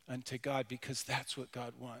unto God, because that's what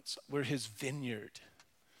God wants. We're his vineyard.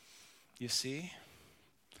 You see?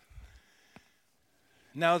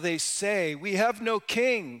 Now they say, we have no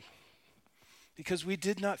king because we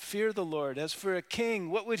did not fear the Lord. As for a king,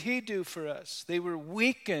 what would he do for us? They were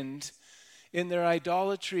weakened in their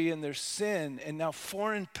idolatry and their sin, and now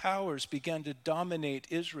foreign powers began to dominate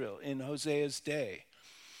Israel in Hosea's day.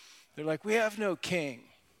 They're like, we have no king.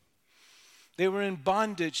 They were in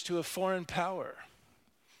bondage to a foreign power.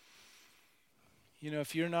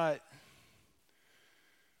 If you're not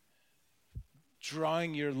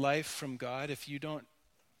drawing your life from God, if you don't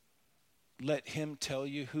let him tell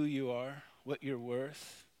you who you are, what you're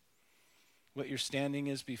worth, what your standing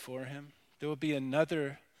is before him, there'll be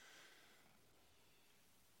another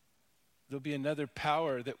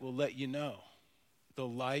power that will let you know.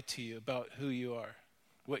 They'll lie to you about who you are,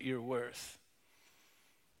 what you're worth,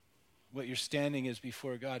 what your standing is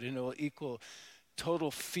before God, and it will equal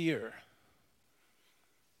total fear,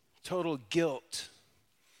 total guilt.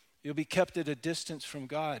 You'll be kept at a distance from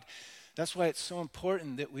God. That's why it's so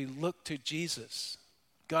important that we look to Jesus.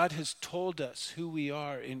 God has told us who we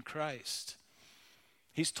are in Christ.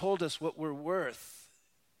 He's told us what we're worth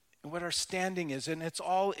and what our standing is, and it's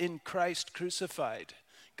all in Christ crucified.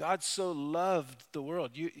 God so loved the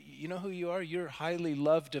world. You know who you are? You're highly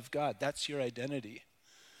loved of God. That's your identity.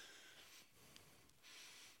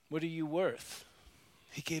 What are you worth?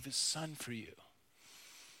 He gave his son for you.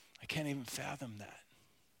 I can't even fathom that.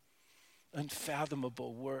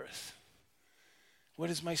 Unfathomable worth. What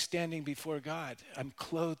is my standing before God? I'm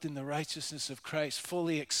clothed in the righteousness of Christ,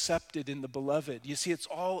 fully accepted in the beloved. You see, it's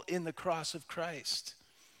all in the cross of Christ.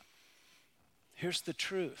 Here's the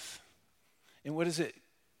truth. And what does it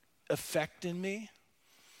affect in me?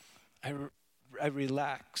 I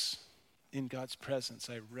relax in God's presence.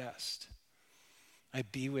 I rest. I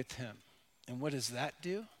be with him. And what does that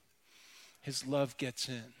do? His love gets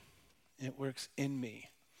in. It works in me.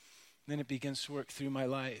 Then it begins to work through my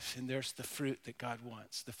life. And there's the fruit that God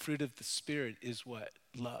wants. The fruit of the Spirit is what?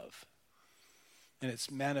 Love. And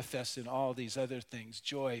it's manifest in all these other things: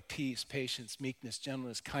 joy, peace, patience, meekness,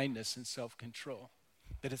 gentleness, kindness, and self-control.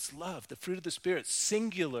 But it's love. The fruit of the Spirit,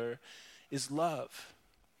 singular, is love.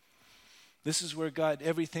 This is where God,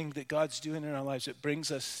 everything that God's doing in our lives, it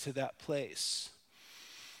brings us to that place.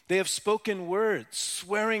 They have spoken words,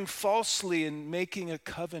 swearing falsely and making a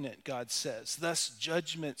covenant, God says. Thus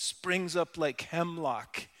judgment springs up like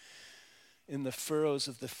hemlock in the furrows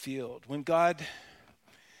of the field. When God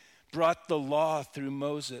brought the law through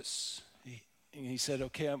Moses, he said,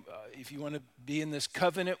 okay, if you want to be in this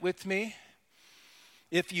covenant with me,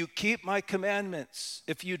 if you keep my commandments,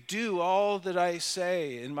 if you do all that I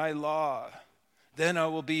say in my law, then I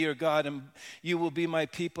will be your God and you will be my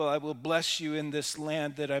people. I will bless you in this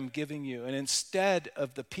land that I'm giving you. And instead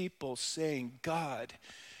of the people saying, God,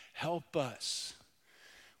 help us,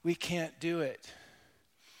 we can't do it.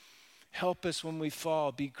 Help us when we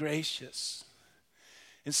fall, be gracious.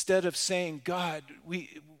 Instead of saying, God,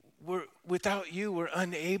 we're without you, we're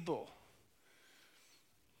unable.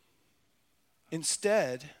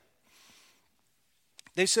 Instead,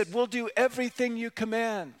 they said, we'll do everything you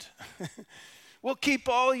command. We'll keep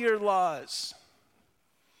all your laws.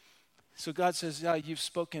 So God says, yeah, you've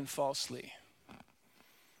spoken falsely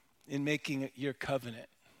in making your covenant.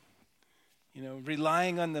 You know,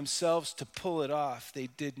 relying on themselves to pull it off, they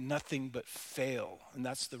did nothing but fail. And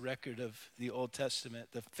that's the record of the Old Testament,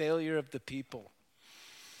 the failure of the people.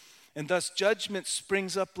 And thus judgment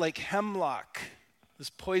springs up like hemlock, this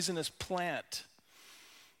poisonous plant,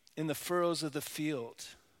 in the furrows of the field.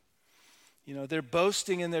 You know, they're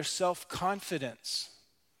boasting in their self-confidence.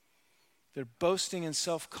 Their boasting and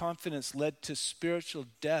self-confidence led to spiritual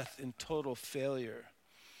death and total failure.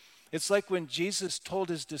 It's like when Jesus told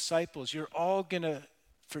his disciples, you're all going to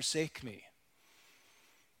forsake me.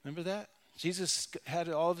 Remember that? Jesus had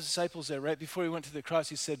all of his disciples there right before he went to the cross.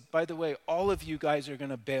 He said, by the way, all of you guys are going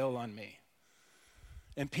to bail on me.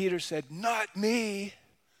 And Peter said, not me.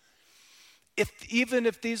 Even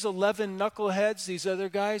if these 11 knuckleheads, these other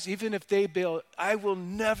guys, even if they bail, I will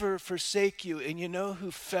never forsake you. And you know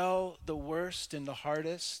who fell the worst and the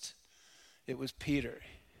hardest? It was Peter.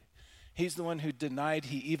 He's the one who denied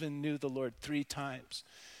he even knew the Lord 3 times.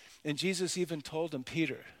 And Jesus even told him,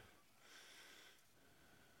 Peter,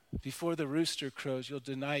 before the rooster crows, you'll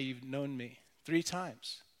deny you've known me 3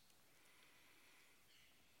 times.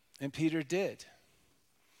 And Peter did.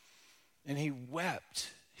 And he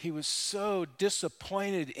wept. He was so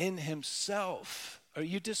disappointed in himself. Are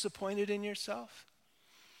you disappointed in yourself?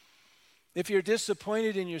 If you're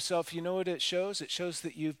disappointed in yourself, you know what it shows? It shows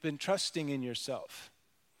that you've been trusting in yourself.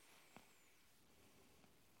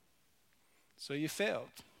 So you failed.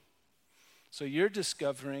 So you're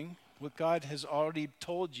discovering what God has already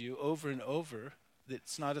told you over and over, that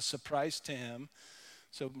it's not a surprise to him.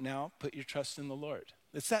 So now put your trust in the Lord.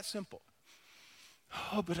 It's that simple.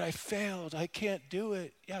 Oh, but I failed. I can't do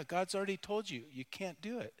it. Yeah, God's already told you. You can't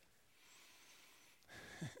do it.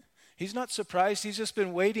 He's not surprised. He's just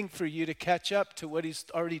been waiting for you to catch up to what he's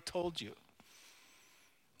already told you.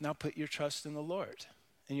 Now put your trust in the Lord.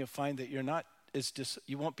 And you'll find that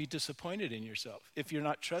you won't be disappointed in yourself if you're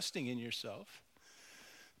not trusting in yourself.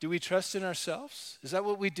 Do we trust in ourselves? Is that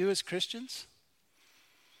what we do as Christians?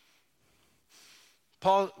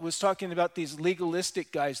 Paul was talking about these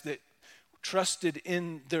legalistic guys that trusted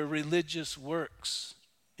in their religious works.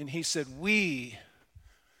 And he said, we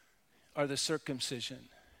are the circumcision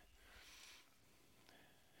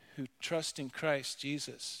who trust in Christ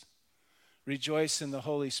Jesus, rejoice in the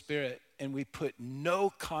Holy Spirit, and we put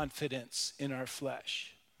no confidence in our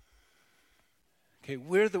flesh. Okay,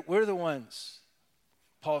 we're the ones,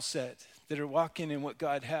 Paul said, that are walking in what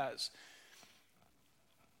God has.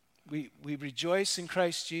 We rejoice in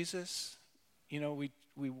Christ Jesus. You know, we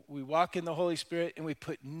walk in the Holy Spirit, and we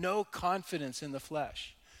put no confidence in the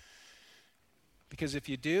flesh. Because if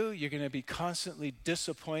you do, you're going to be constantly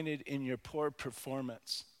disappointed in your poor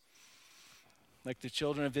performance. Like the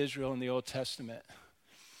children of Israel in the Old Testament.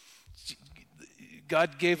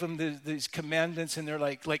 God gave them these commandments, and they're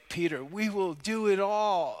like Peter, we will do it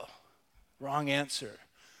all. Wrong answer.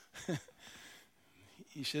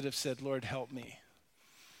 You should have said, Lord, help me.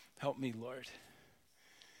 Help me, Lord.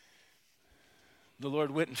 The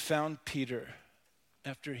Lord went and found Peter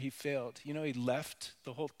after he failed. You know, he left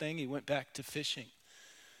the whole thing. He went back to fishing.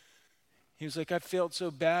 He was like, I failed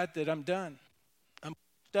so bad that I'm done. I'm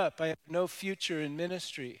up. I have no future in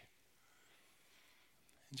ministry.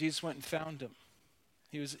 And Jesus went and found him.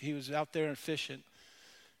 He was out there and fishing.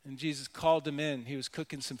 And Jesus called him in. He was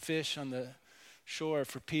cooking some fish on the shore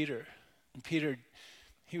for Peter. And Peter,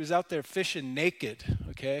 he was out there fishing naked,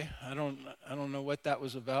 okay? I don't know what that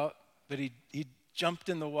was about, but he jumped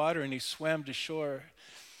in the water and he swam to shore.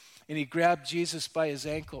 And he grabbed Jesus by his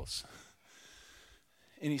ankles.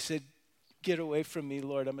 And he said, get away from me,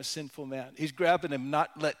 Lord, I'm a sinful man. He's grabbing him,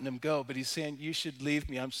 not letting him go, but he's saying, you should leave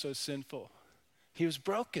me, I'm so sinful. He was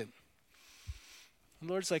broken. The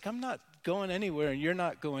Lord's like, I'm not going anywhere and you're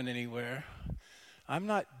not going anywhere. I'm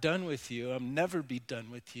not done with you. I'll never be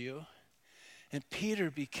done with you. And Peter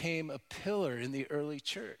became a pillar in the early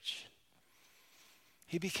church.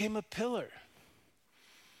 He became a pillar.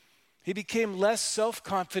 He became less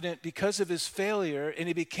self-confident because of his failure, and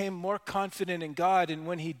he became more confident in God. And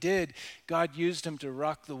when he did, God used him to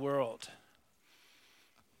rock the world.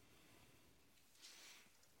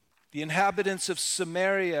 The inhabitants of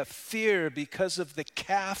Samaria fear because of the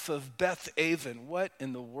calf of Beth Aven. What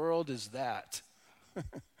in the world is that?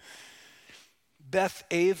 Beth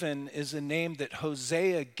Aven is a name that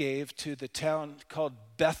Hosea gave to the town called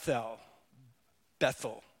Bethel.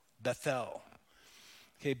 Bethel.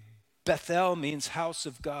 Okay, Bethel means house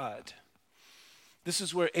of God. This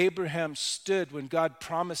is where Abraham stood when God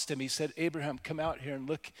promised him. He said, Abraham, come out here and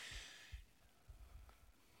look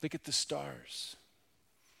at the stars.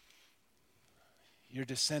 Your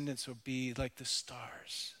descendants will be like the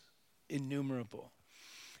stars, innumerable.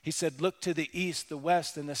 He said, look to the east, the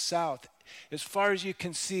west, and the south. As far as you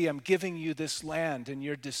can see, I'm giving you this land and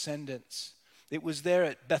your descendants. It was there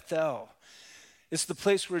at Bethel. It's the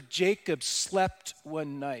place where Jacob slept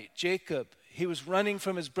one night. Jacob, he was running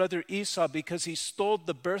from his brother Esau because he stole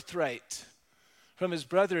the birthright from his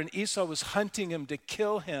brother, and Esau was hunting him to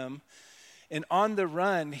kill him. And on the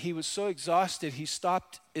run, he was so exhausted, he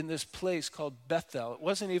stopped in this place called Bethel. It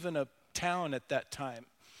wasn't even a town at that time.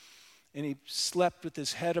 And he slept with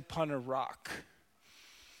his head upon a rock.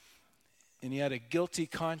 And he had a guilty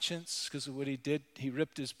conscience because of what he did. He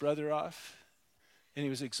ripped his brother off. And he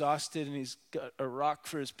was exhausted, and he's got a rock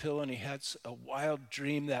for his pillow, and he had a wild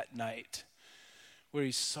dream that night where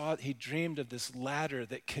he dreamed of this ladder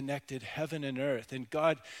that connected heaven and earth. And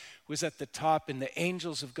God was at the top, and the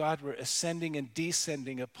angels of God were ascending and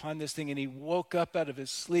descending upon this thing. And he woke up out of his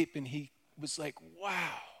sleep, and he was like,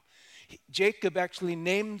 wow. Jacob actually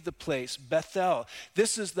named the place Bethel.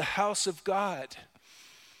 This is the house of God.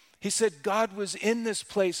 He said, God was in this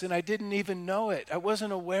place, and I didn't even know it. I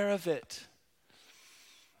wasn't aware of it.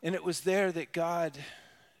 And it was there that God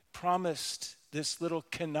promised this little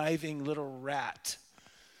conniving little rat,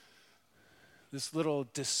 this little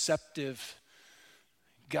deceptive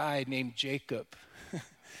guy named Jacob.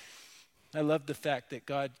 I love the fact that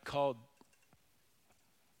God called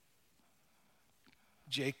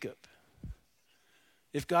Jacob.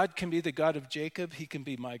 If God can be the God of Jacob, he can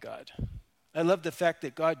be my God. I love the fact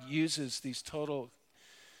that God uses these total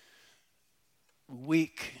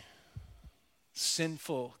weak,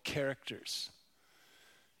 sinful characters,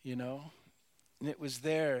 you know? And it was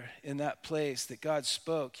there in that place that God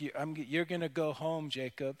spoke. You're going to go home,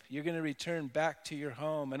 Jacob. You're going to return back to your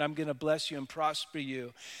home, and I'm going to bless you and prosper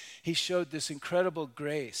you. He showed this incredible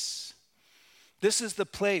grace. This is the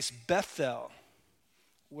place, Bethel,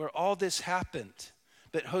 where all this happened.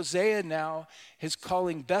 But Hosea now is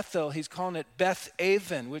calling Bethel, he's calling it Beth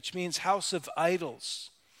Aven, which means house of idols,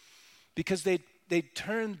 because they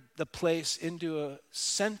turned the place into a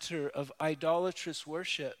center of idolatrous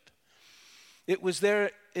worship. It was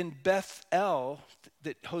there in Bethel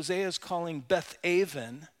that Hosea is calling Beth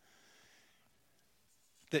Aven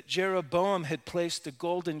that Jeroboam had placed a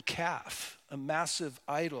golden calf, a massive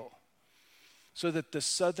idol, so that the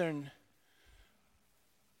southernmost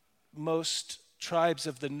tribes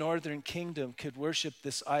of the northern kingdom could worship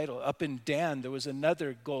this idol. Up in Dan, there was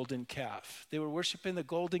another golden calf. They were worshiping the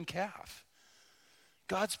golden calf.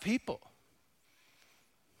 God's people.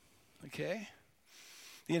 Okay?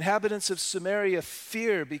 The inhabitants of Samaria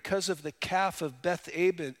fear because of the calf of Beth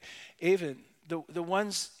Aven. The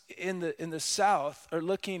ones in the south are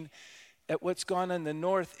looking at what's gone on in the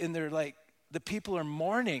north, and they're like, the people are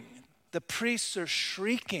mourning. The priests are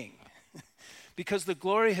shrieking because the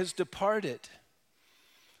glory has departed.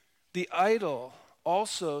 The idol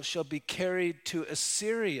also shall be carried to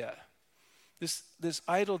Assyria. This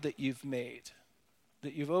idol that you've made,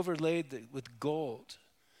 that you've overlaid with gold.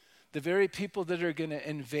 The very people that are going to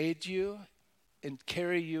invade you and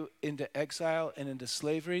carry you into exile and into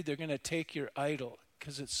slavery, they're going to take your idol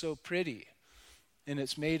because it's so pretty and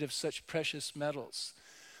it's made of such precious metals.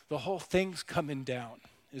 The whole thing's coming down,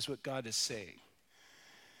 is what God is saying.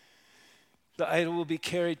 The idol will be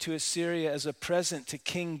carried to Assyria as a present to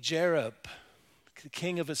King Jareb, the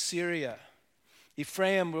king of Assyria.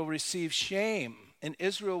 Ephraim will receive shame, and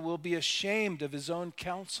Israel will be ashamed of his own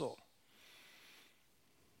counsel.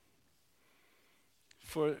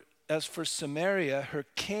 As for Samaria, her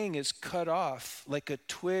king is cut off like a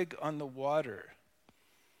twig on the water.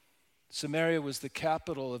 Samaria was the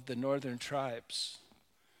capital of the northern tribes.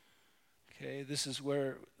 Okay, this is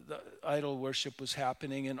where the idol worship was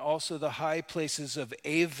happening, and also the high places of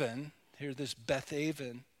Aven. Hear this, Beth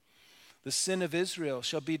Aven. The sin of Israel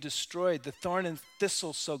shall be destroyed. The thorn and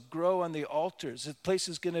thistle shall grow on the altars. The place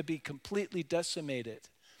is going to be completely decimated.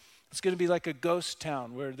 It's going to be like a ghost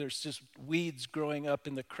town where there's just weeds growing up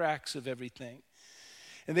in the cracks of everything.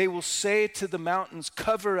 And they will say to the mountains,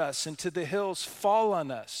 cover us, and to the hills, fall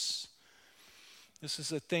on us. This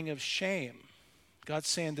is a thing of shame. God's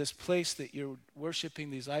saying this place that you're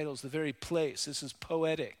worshiping these idols, the very place, this is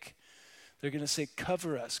poetic. They're going to say,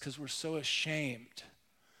 cover us because we're so ashamed.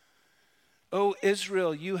 O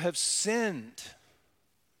Israel, you have sinned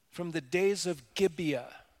from the days of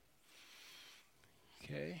Gibeah.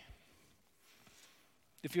 Okay.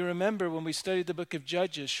 If you remember when we studied the book of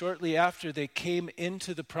Judges, shortly after they came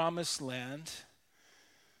into the promised land,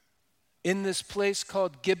 in this place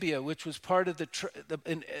called Gibeah, which was part of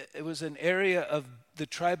it was an area of the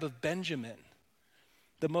tribe of Benjamin,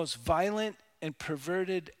 the most violent and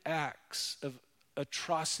perverted acts of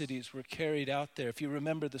atrocities were carried out there. If you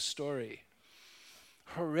remember the story,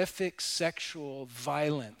 horrific sexual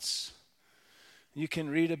violence. You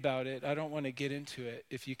can read about it. I don't want to get into it.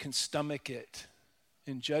 If you can stomach it.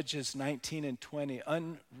 In Judges 19 and 20,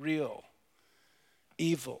 unreal,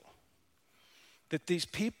 evil. That these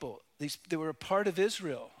people, they were a part of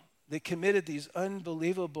Israel. They committed these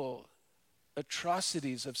unbelievable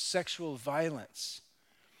atrocities of sexual violence.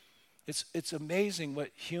 It's amazing what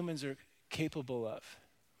humans are capable of.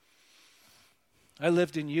 I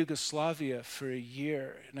lived in Yugoslavia for a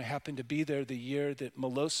year, and I happened to be there the year that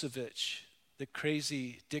Milosevic, the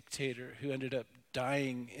crazy dictator who ended up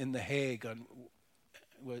dying in The Hague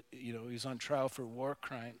he was on trial for war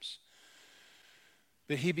crimes.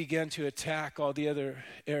 But he began to attack all the other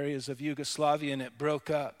areas of Yugoslavia, and it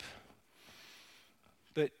broke up.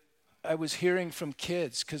 But I was hearing from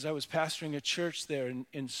kids, because I was pastoring a church there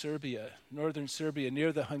in Serbia, northern Serbia,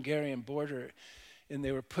 near the Hungarian border, and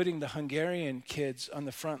they were putting the Hungarian kids on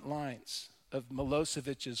the front lines of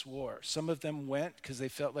Milosevic's war. Some of them went because they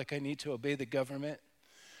felt like I need to obey the government.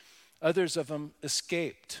 Others of them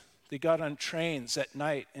escaped. They got on trains at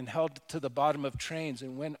night and held to the bottom of trains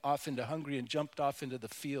and went off into Hungary and jumped off into the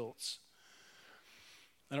fields.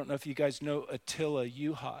 I don't know if you guys know Attila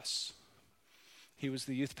Juhas. He was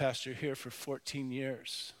the youth pastor here for 14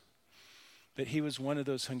 years. But he was one of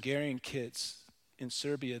those Hungarian kids in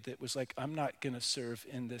Serbia that was like, I'm not going to serve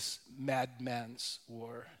in this madman's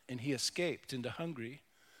war. And he escaped into Hungary.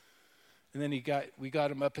 And then we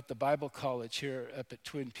got him up at the Bible college here up at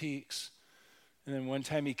Twin Peaks. And then one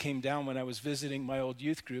time he came down when I was visiting my old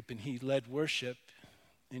youth group, and he led worship.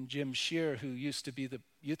 And Jim Shear, who used to be the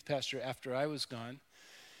youth pastor after I was gone,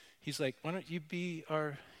 he's like, why don't you be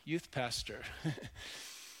our youth pastor?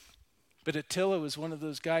 But Attila was one of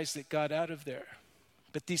those guys that got out of there.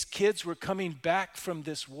 But these kids were coming back from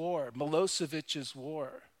this war, Milosevic's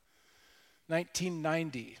war,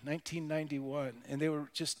 1990, 1991. And they were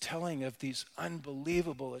just telling of these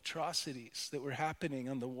unbelievable atrocities that were happening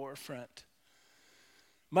on the war front.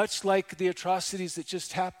 Much like the atrocities that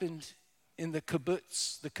just happened in the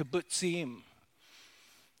kibbutz, the kibbutzim,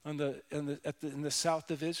 in the south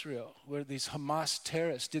of Israel, where these Hamas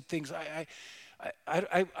terrorists did things. I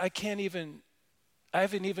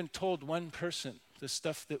haven't even told one person the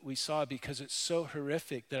stuff that we saw because it's so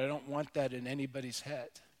horrific that I don't want that in anybody's head.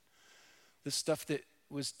 The stuff that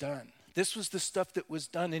was done. This was the stuff that was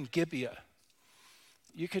done in Gibeah.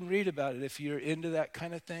 You can read about it if you're into that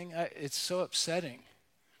kind of thing. It's so upsetting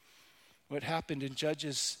what happened in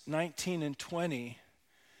Judges 19 and 20.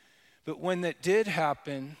 But when that did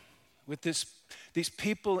happen with these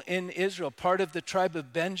people in Israel, part of the tribe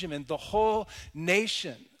of Benjamin, the whole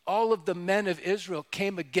nation, all of the men of Israel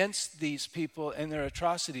came against these people and their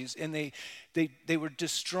atrocities, and they were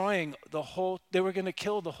destroying they were going to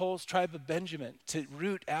kill the whole tribe of Benjamin to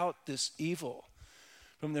root out this evil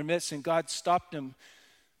from their midst, and God stopped them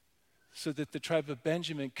so that the tribe of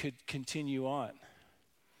Benjamin could continue on.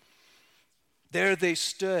 There they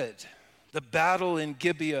stood, the battle in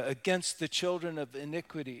Gibeah against the children of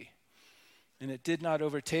iniquity, and it did not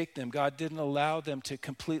overtake them. God didn't allow them to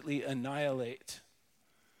completely annihilate.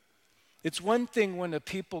 It's one thing when a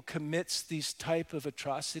people commits these type of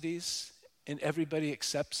atrocities and everybody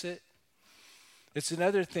accepts it. It's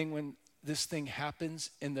another thing when this thing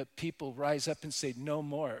happens and the people rise up and say, no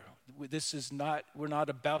more. We're not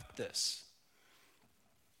about this.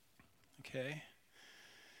 Okay?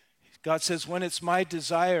 God says, when it's my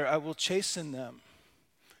desire, I will chasten them.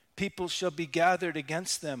 People shall be gathered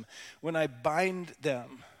against them when I bind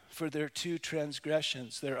them for their two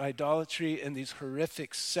transgressions, their idolatry and these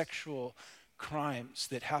horrific sexual crimes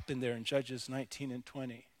that happen there in Judges 19 and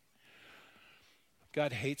 20.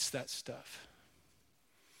 God hates that stuff.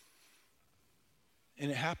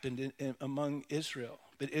 And it happened among Israel.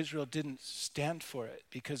 But Israel didn't stand for it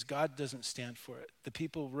because God doesn't stand for it. The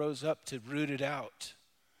people rose up to root it out.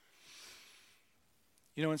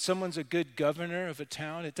 You know, when someone's a good governor of a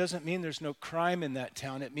town, it doesn't mean there's no crime in that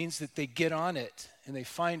town. It means that they get on it and they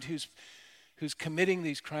find who's committing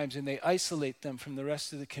these crimes and they isolate them from the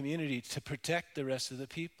rest of the community to protect the rest of the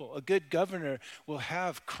people. A good governor will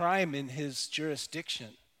have crime in his jurisdiction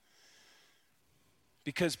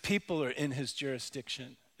because people are in his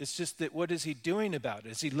jurisdiction. It's just that what is he doing about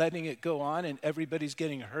it? Is he letting it go on and everybody's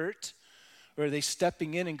getting hurt? Or are they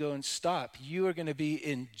stepping in and going, stop, you are going to be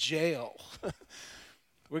in jail.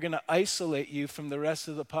 We're going to isolate you from the rest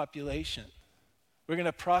of the population. We're going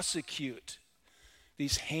to prosecute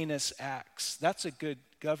these heinous acts. That's a good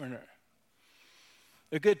governor.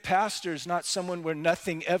 A good pastor is not someone where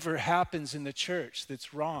nothing ever happens in the church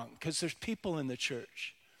that's wrong, because there's people in the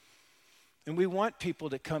church. And we want people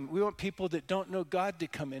to come. We want people that don't know God to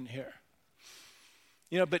come in here.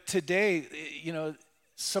 You know, but today, you know,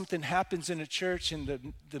 something happens in a church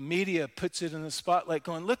and the media puts it in the spotlight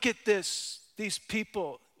going, look at this. These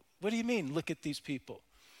people, what do you mean, look at these people?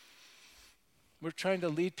 We're trying to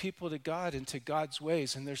lead people to God and to God's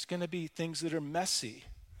ways, and there's going to be things that are messy.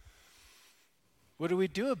 What do we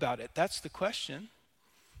do about it? That's the question.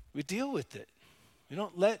 We deal with it. We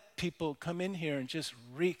don't let people come in here and just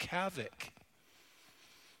wreak havoc.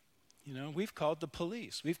 You know, we've called the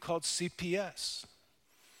police. We've called CPS,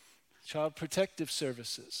 Child Protective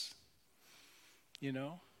Services, you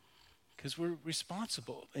know, because we're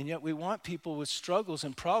responsible. And yet we want people with struggles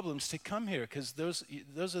and problems to come here because those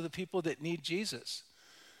are the people that need Jesus,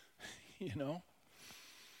 you know.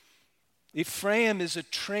 Ephraim is a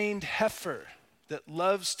trained heifer that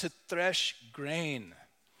loves to thresh grain.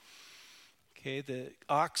 Okay, the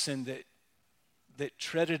oxen that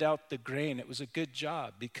treaded out the grain, it was a good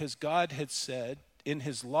job because God had said in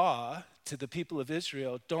his law to the people of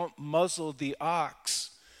Israel, don't muzzle the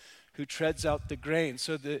ox who treads out the grain.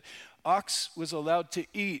 So the ox was allowed to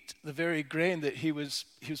eat the very grain that he was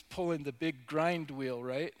pulling the big grind wheel,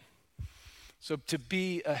 right? So to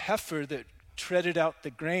be a heifer that treaded out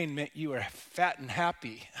the grain meant you were fat and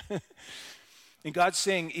happy. And God's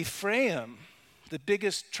saying, Ephraim, the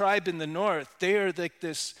biggest tribe in the north, they are like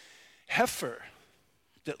this heifer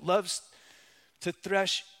that loves to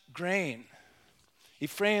thresh grain.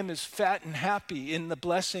 Ephraim is fat and happy in the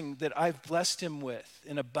blessing that I've blessed him with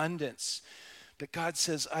in abundance. But God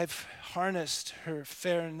says, I've harnessed her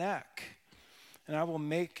fair neck, and I will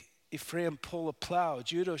make Ephraim pull a plow.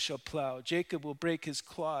 Judah shall plow. Jacob will break his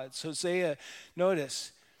clods. Hosea,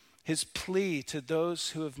 notice his plea to those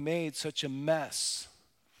who have made such a mess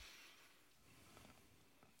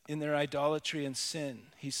in their idolatry and sin.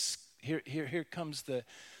 Here comes the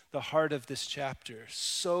heart of this chapter.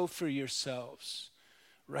 Sow for yourselves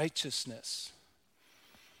righteousness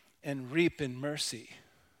and reap in mercy.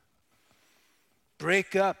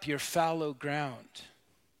 Break up your fallow ground,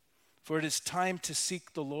 for it is time to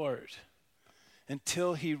seek the Lord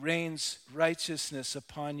until he rains righteousness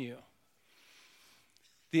upon you.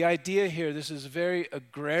 The idea here, this is a very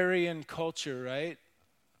agrarian culture, right?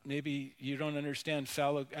 Maybe you don't understand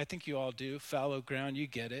fallow, I think you all do, fallow ground, you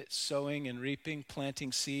get it, sowing and reaping,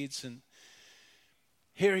 planting seeds. And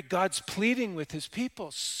here God's pleading with his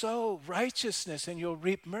people, sow righteousness and you'll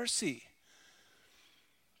reap mercy.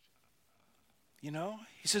 You know,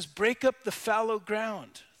 he says, break up the fallow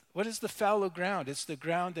ground. What is the fallow ground? It's the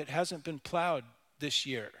ground that hasn't been plowed this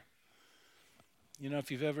year. You know, if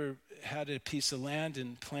you've ever had a piece of land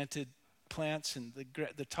and planted plants and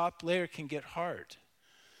the top layer can get hard.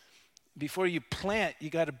 Before you plant, you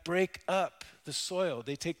got to break up the soil.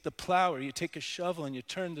 They take the plow or you take a shovel and you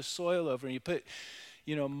turn the soil over and you put,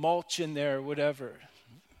 you know, mulch in there or whatever.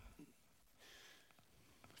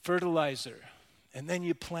 Fertilizer. And then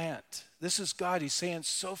you plant. This is God. He's saying,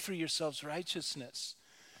 sow for yourselves righteousness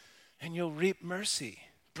and you'll reap mercy.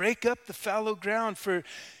 Break up the fallow ground, for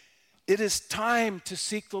it is time to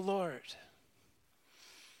seek the Lord.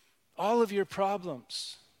 All of your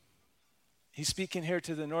problems, he's speaking here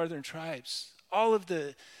to the northern tribes, all of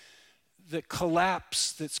the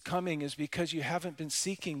collapse that's coming is because you haven't been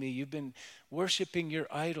seeking me. You've been worshiping your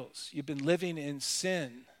idols. You've been living in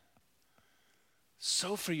sin.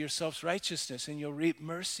 Sow for yourselves righteousness, and you'll reap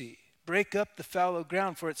mercy. Break up the fallow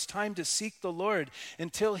ground, for it's time to seek the Lord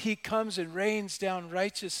until he comes and rains down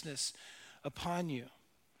righteousness upon you.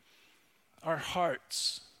 Our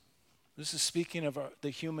hearts, this is speaking of the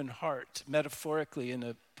human heart, metaphorically in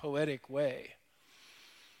a poetic way.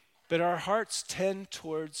 But our hearts tend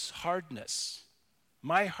towards hardness.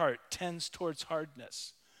 My heart tends towards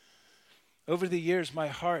hardness. Over the years, my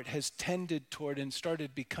heart has tended toward and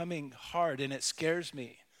started becoming hard, and it scares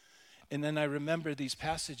me. And then I remember these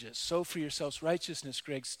passages. Sow for yourselves righteousness,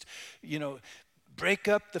 Greg. Break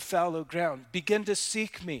up the fallow ground. Begin to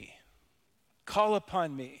seek me. Call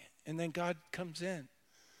upon me. And then God comes in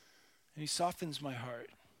and he softens my heart.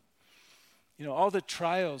 All the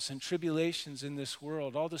trials and tribulations in this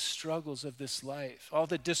world, all the struggles of this life, all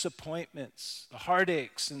the disappointments, the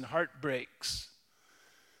heartaches and heartbreaks,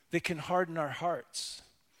 they can harden our hearts.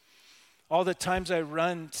 All the times I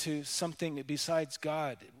run to something besides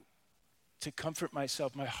God to comfort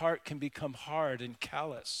myself, my heart can become hard and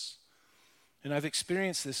callous. And I've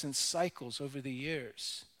experienced this in cycles over the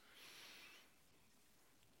years.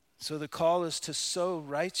 So the call is to sow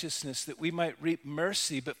righteousness that we might reap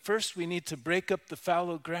mercy. But first we need to break up the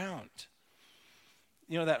fallow ground.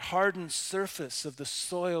 That hardened surface of the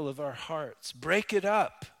soil of our hearts. Break it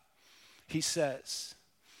up, he says.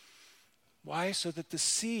 Why? So that the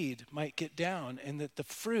seed might get down and that the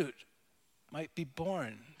fruit might be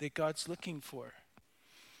born that God's looking for.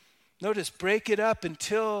 Notice, break it up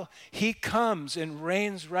until he comes and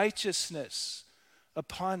rains righteousness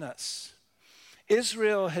upon us.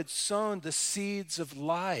 Israel had sown the seeds of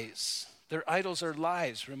lies. Their idols are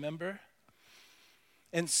lies, remember?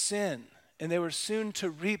 And sin. And they were soon to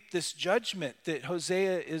reap this judgment that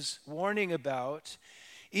Hosea is warning about.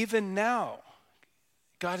 Even now,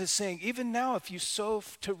 God is saying, even now, if you sow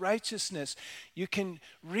to righteousness, you can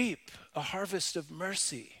reap a harvest of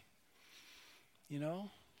mercy.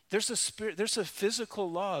 There's a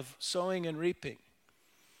physical law of sowing and reaping.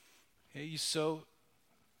 Okay, you sow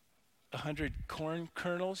 100 corn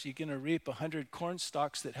kernels, you're going to reap 100 corn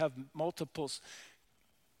stalks that have multiple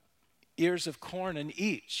ears of corn in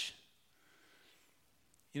each.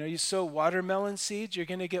 You sow watermelon seeds, you're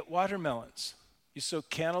going to get watermelons. You sow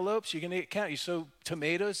cantaloupes, you're going to get cantaloupes. You sow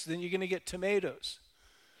tomatoes, then you're going to get tomatoes.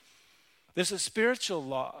 There's a spiritual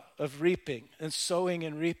law of reaping and sowing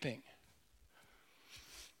and reaping.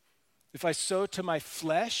 If I sow to my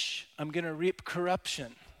flesh, I'm going to reap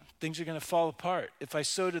corruption. Things are going to fall apart. If I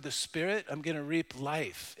sow to the Spirit, I'm going to reap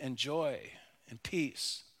life and joy and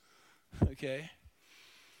peace. Okay?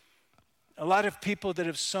 A lot of people that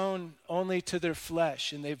have sown only to their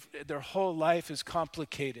flesh and their whole life is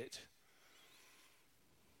complicated.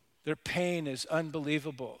 Their pain is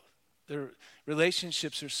unbelievable. Their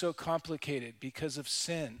relationships are so complicated because of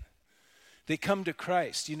sin. They come to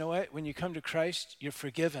Christ. You know what? When you come to Christ, you're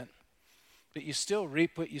forgiven. But you still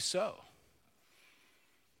reap what you sow.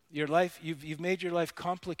 Your life, you've made your life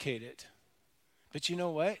complicated. But you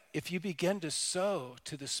know what? If you begin to sow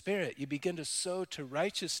to the Spirit, you begin to sow to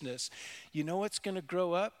righteousness, you know what's going to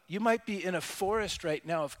grow up? You might be in a forest right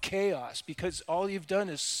now of chaos because all you've done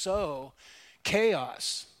is sow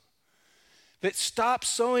chaos. But stop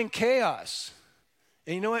sowing chaos.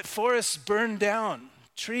 And you know what? Forests burn down.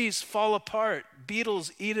 Trees fall apart.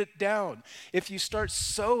 Beetles eat it down. If you start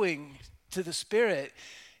sowing to the Spirit,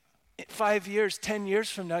 5 years, 10 years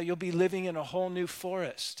from now, you'll be living in a whole new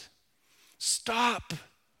forest. Stop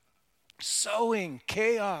sowing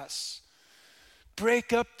chaos.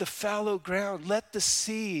 Break up the fallow ground. Let the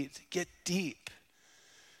seed get deep.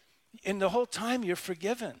 And the whole time you're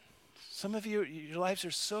forgiven. Some of you, your lives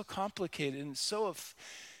are so complicated and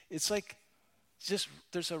it's like just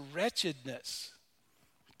there's a wretchedness.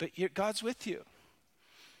 But God's with you.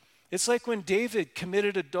 It's like when David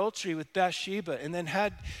committed adultery with Bathsheba and then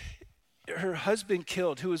had her husband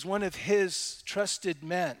killed, who was one of his trusted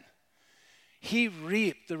men. He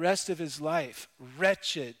reaped the rest of his life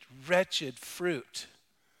wretched fruit.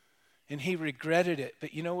 And he regretted it.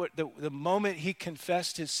 But you know what? The moment he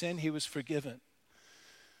confessed his sin, he was forgiven.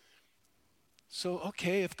 So,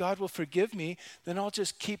 okay, if God will forgive me, then I'll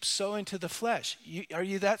just keep sowing to the flesh. Are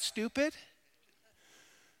you that stupid?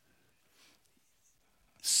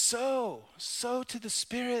 sow to the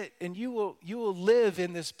Spirit, and you will live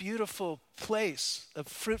in this beautiful place of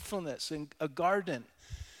fruitfulness and a garden.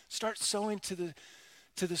 Start sowing to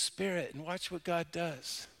the Spirit and watch what God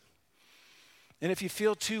does. And if you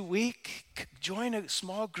feel too weak, join a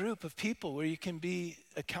small group of people where you can be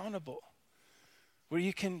accountable, where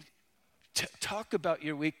you can talk about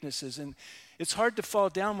your weaknesses. And it's hard to fall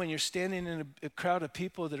down when you're standing in a crowd of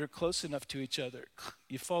people that are close enough to each other.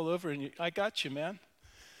 You fall over and I got you, man.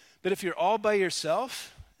 But if you're all by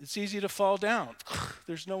yourself, it's easy to fall down.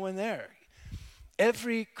 There's no one there.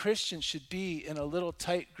 Every Christian should be in a little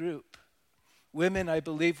tight group. Women, I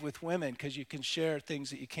believe, with women, because you can share things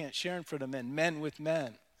that you can't share in front of men. Men with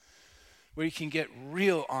men, where you can get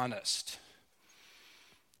real honest.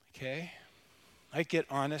 Okay? I get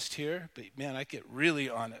honest here, but man, I get really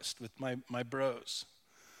honest with my bros.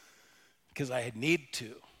 Because I need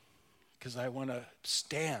to. Because I want to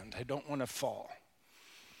stand. I don't want to fall.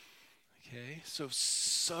 Okay?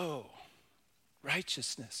 So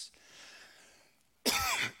righteousness.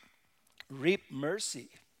 Reap mercy.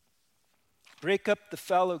 Break up the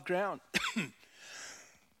fallow ground.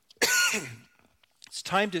 It's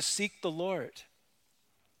time to seek the Lord.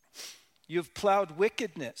 You have plowed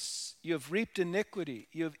wickedness. You have reaped iniquity.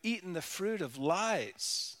 You have eaten the fruit of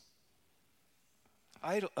lies,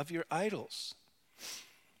 of your idols,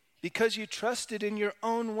 because you trusted in your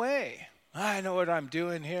own way. I know what I'm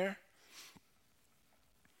doing here.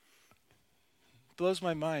 Blows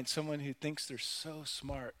my mind, someone who thinks they're so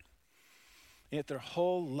smart, yet their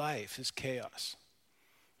whole life is chaos.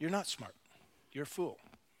 You're not smart. You're a fool.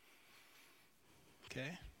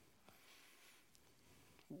 Okay?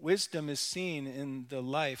 Wisdom is seen in the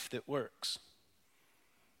life that works.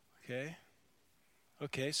 Okay?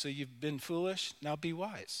 Okay, so you've been foolish, now be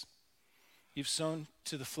wise. You've sown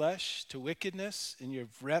to the flesh, to wickedness, and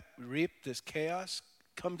you've reaped this chaos.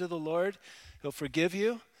 Come to the Lord, He'll forgive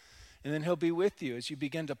you, and then He'll be with you as you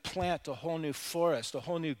begin to plant a whole new forest, a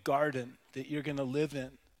whole new garden that you're going to live in.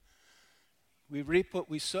 We reap what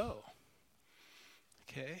we sow.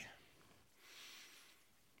 Okay?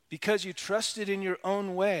 Because you trusted in your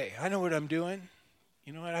own way. I know what I'm doing.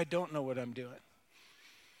 You know what? I don't know what I'm doing.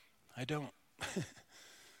 I don't.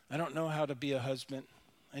 I don't know how to be a husband.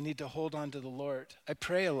 I need to hold on to the Lord. I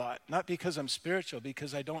pray a lot, not because I'm spiritual,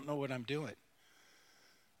 because I don't know what I'm doing.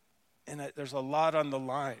 And there's a lot on the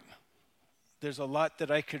line. There's a lot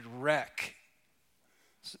that I could wreck.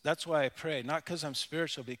 So that's why I pray, not because I'm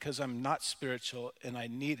spiritual, because I'm not spiritual and I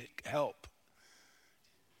need help.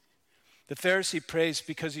 The Pharisee prays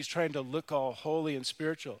because he's trying to look all holy and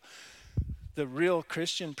spiritual. The real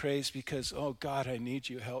Christian prays because, oh God, I need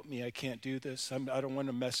you. Help me. I can't do this. I don't want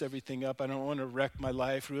to mess everything up. I don't want to wreck my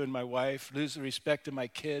life, ruin my wife, lose the respect of my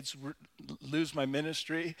kids, lose my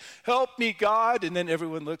ministry. Help me, God. And then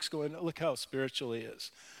everyone looks going, look how spiritual he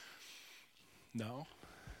is. No.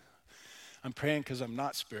 I'm praying because I'm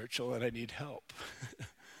not spiritual and I need help.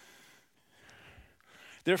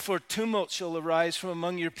 Therefore, tumult shall arise from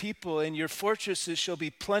among your people, and your fortresses shall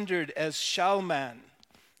be plundered as Shalman.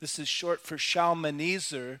 This is short for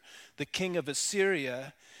Shalmaneser, the king of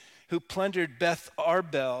Assyria, who plundered Beth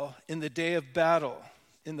Arbel in the day of battle.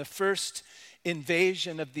 In the first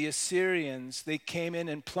invasion of the Assyrians, they came in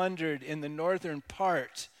and plundered in the northern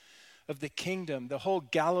part of the kingdom, the whole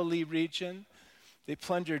Galilee region. They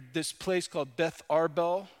plundered this place called Beth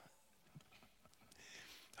Arbel.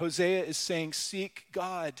 Hosea is saying, seek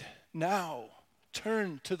God now.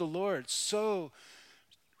 Turn to the Lord. Sow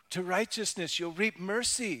to righteousness. You'll reap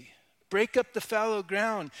mercy. Break up the fallow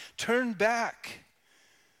ground. Turn back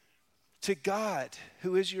to God,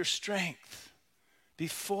 who is your strength,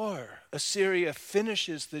 before Assyria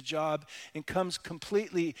finishes the job and comes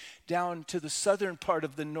completely down to the southern part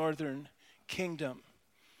of the northern kingdom.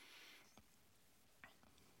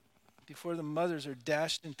 Before the mothers are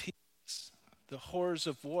dashed in pieces. The horrors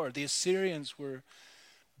of war. The Assyrians were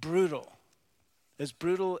brutal as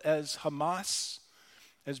Hamas,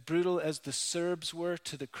 as brutal as the Serbs were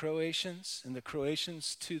to the Croatians, and the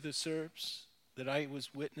Croatians to the Serbs that I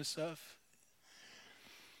was witness of.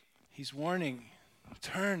 He's warning,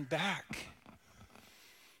 turn back.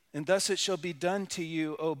 And thus it shall be done to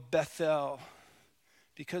you, O Bethel,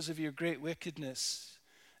 because of your great wickedness.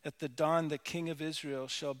 At the dawn, the king of Israel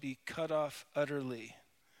shall be cut off utterly.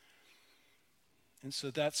 And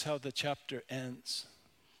so that's how the chapter ends.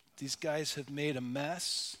 These guys have made a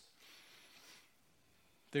mess.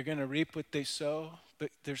 They're going to reap what they sow,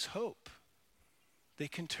 but there's hope. They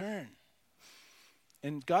can turn.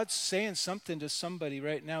 And God's saying something to somebody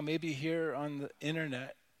right now, maybe here on the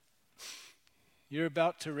internet. You're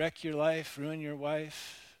about to wreck your life, ruin your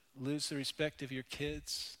wife, lose the respect of your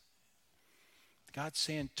kids. God's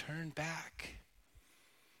saying, turn back.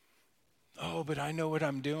 Oh, but I know what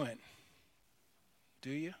I'm doing. Do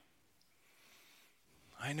you?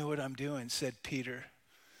 I know what I'm doing, said Peter.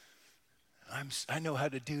 I know how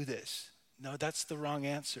to do this. No, that's the wrong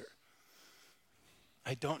answer.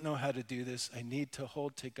 I don't know how to do this. I need to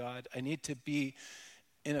hold to God. I need to be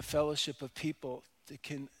in a fellowship of people that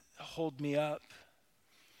can hold me up.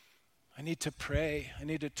 I need to pray. I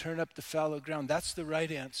need to turn up the fallow ground. That's the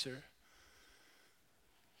right answer.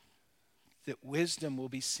 That wisdom will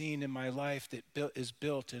be seen in my life that is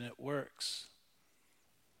built and it works.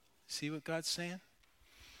 See what God's saying?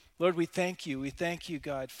 Lord, we thank you. We thank you,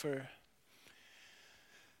 God, for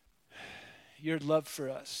your love for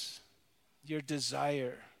us, your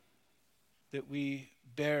desire that we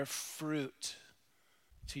bear fruit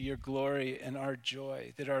to your glory and our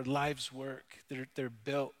joy, that our lives work, that they're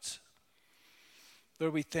built.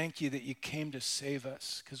 Lord, we thank you that you came to save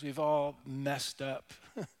us because we've all messed up.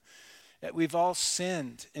 We've all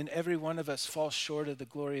sinned, and every one of us falls short of the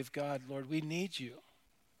glory of God. Lord, we need you.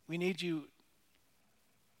 We need you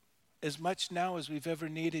as much now as we've ever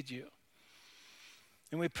needed you.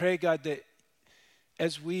 And we pray, God, that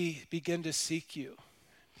as we begin to seek you,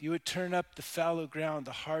 you would turn up the fallow ground,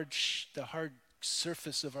 the hard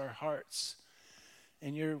surface of our hearts,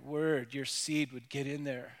 and your word, your seed would get in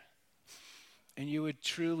there. And you would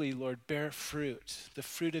truly, Lord, bear fruit, the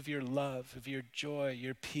fruit of your love, of your joy,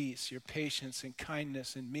 your peace, your patience and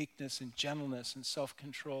kindness and meekness and gentleness and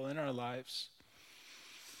self-control in our lives.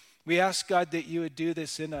 We ask, God, that you would do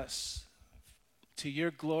this in us to your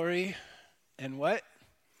glory and what?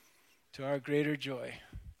 To our greater joy.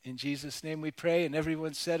 In Jesus' name we pray, and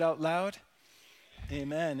everyone said out loud,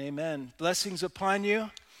 amen, amen. Blessings upon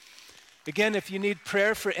you. Again, if you need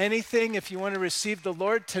prayer for anything, if you want to receive the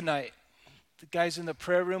Lord tonight, the guys in the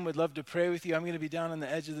prayer room would love to pray with you. I'm going to be down on the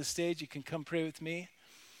edge of the stage. You can come pray with me.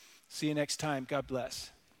 See you next time. God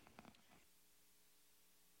bless.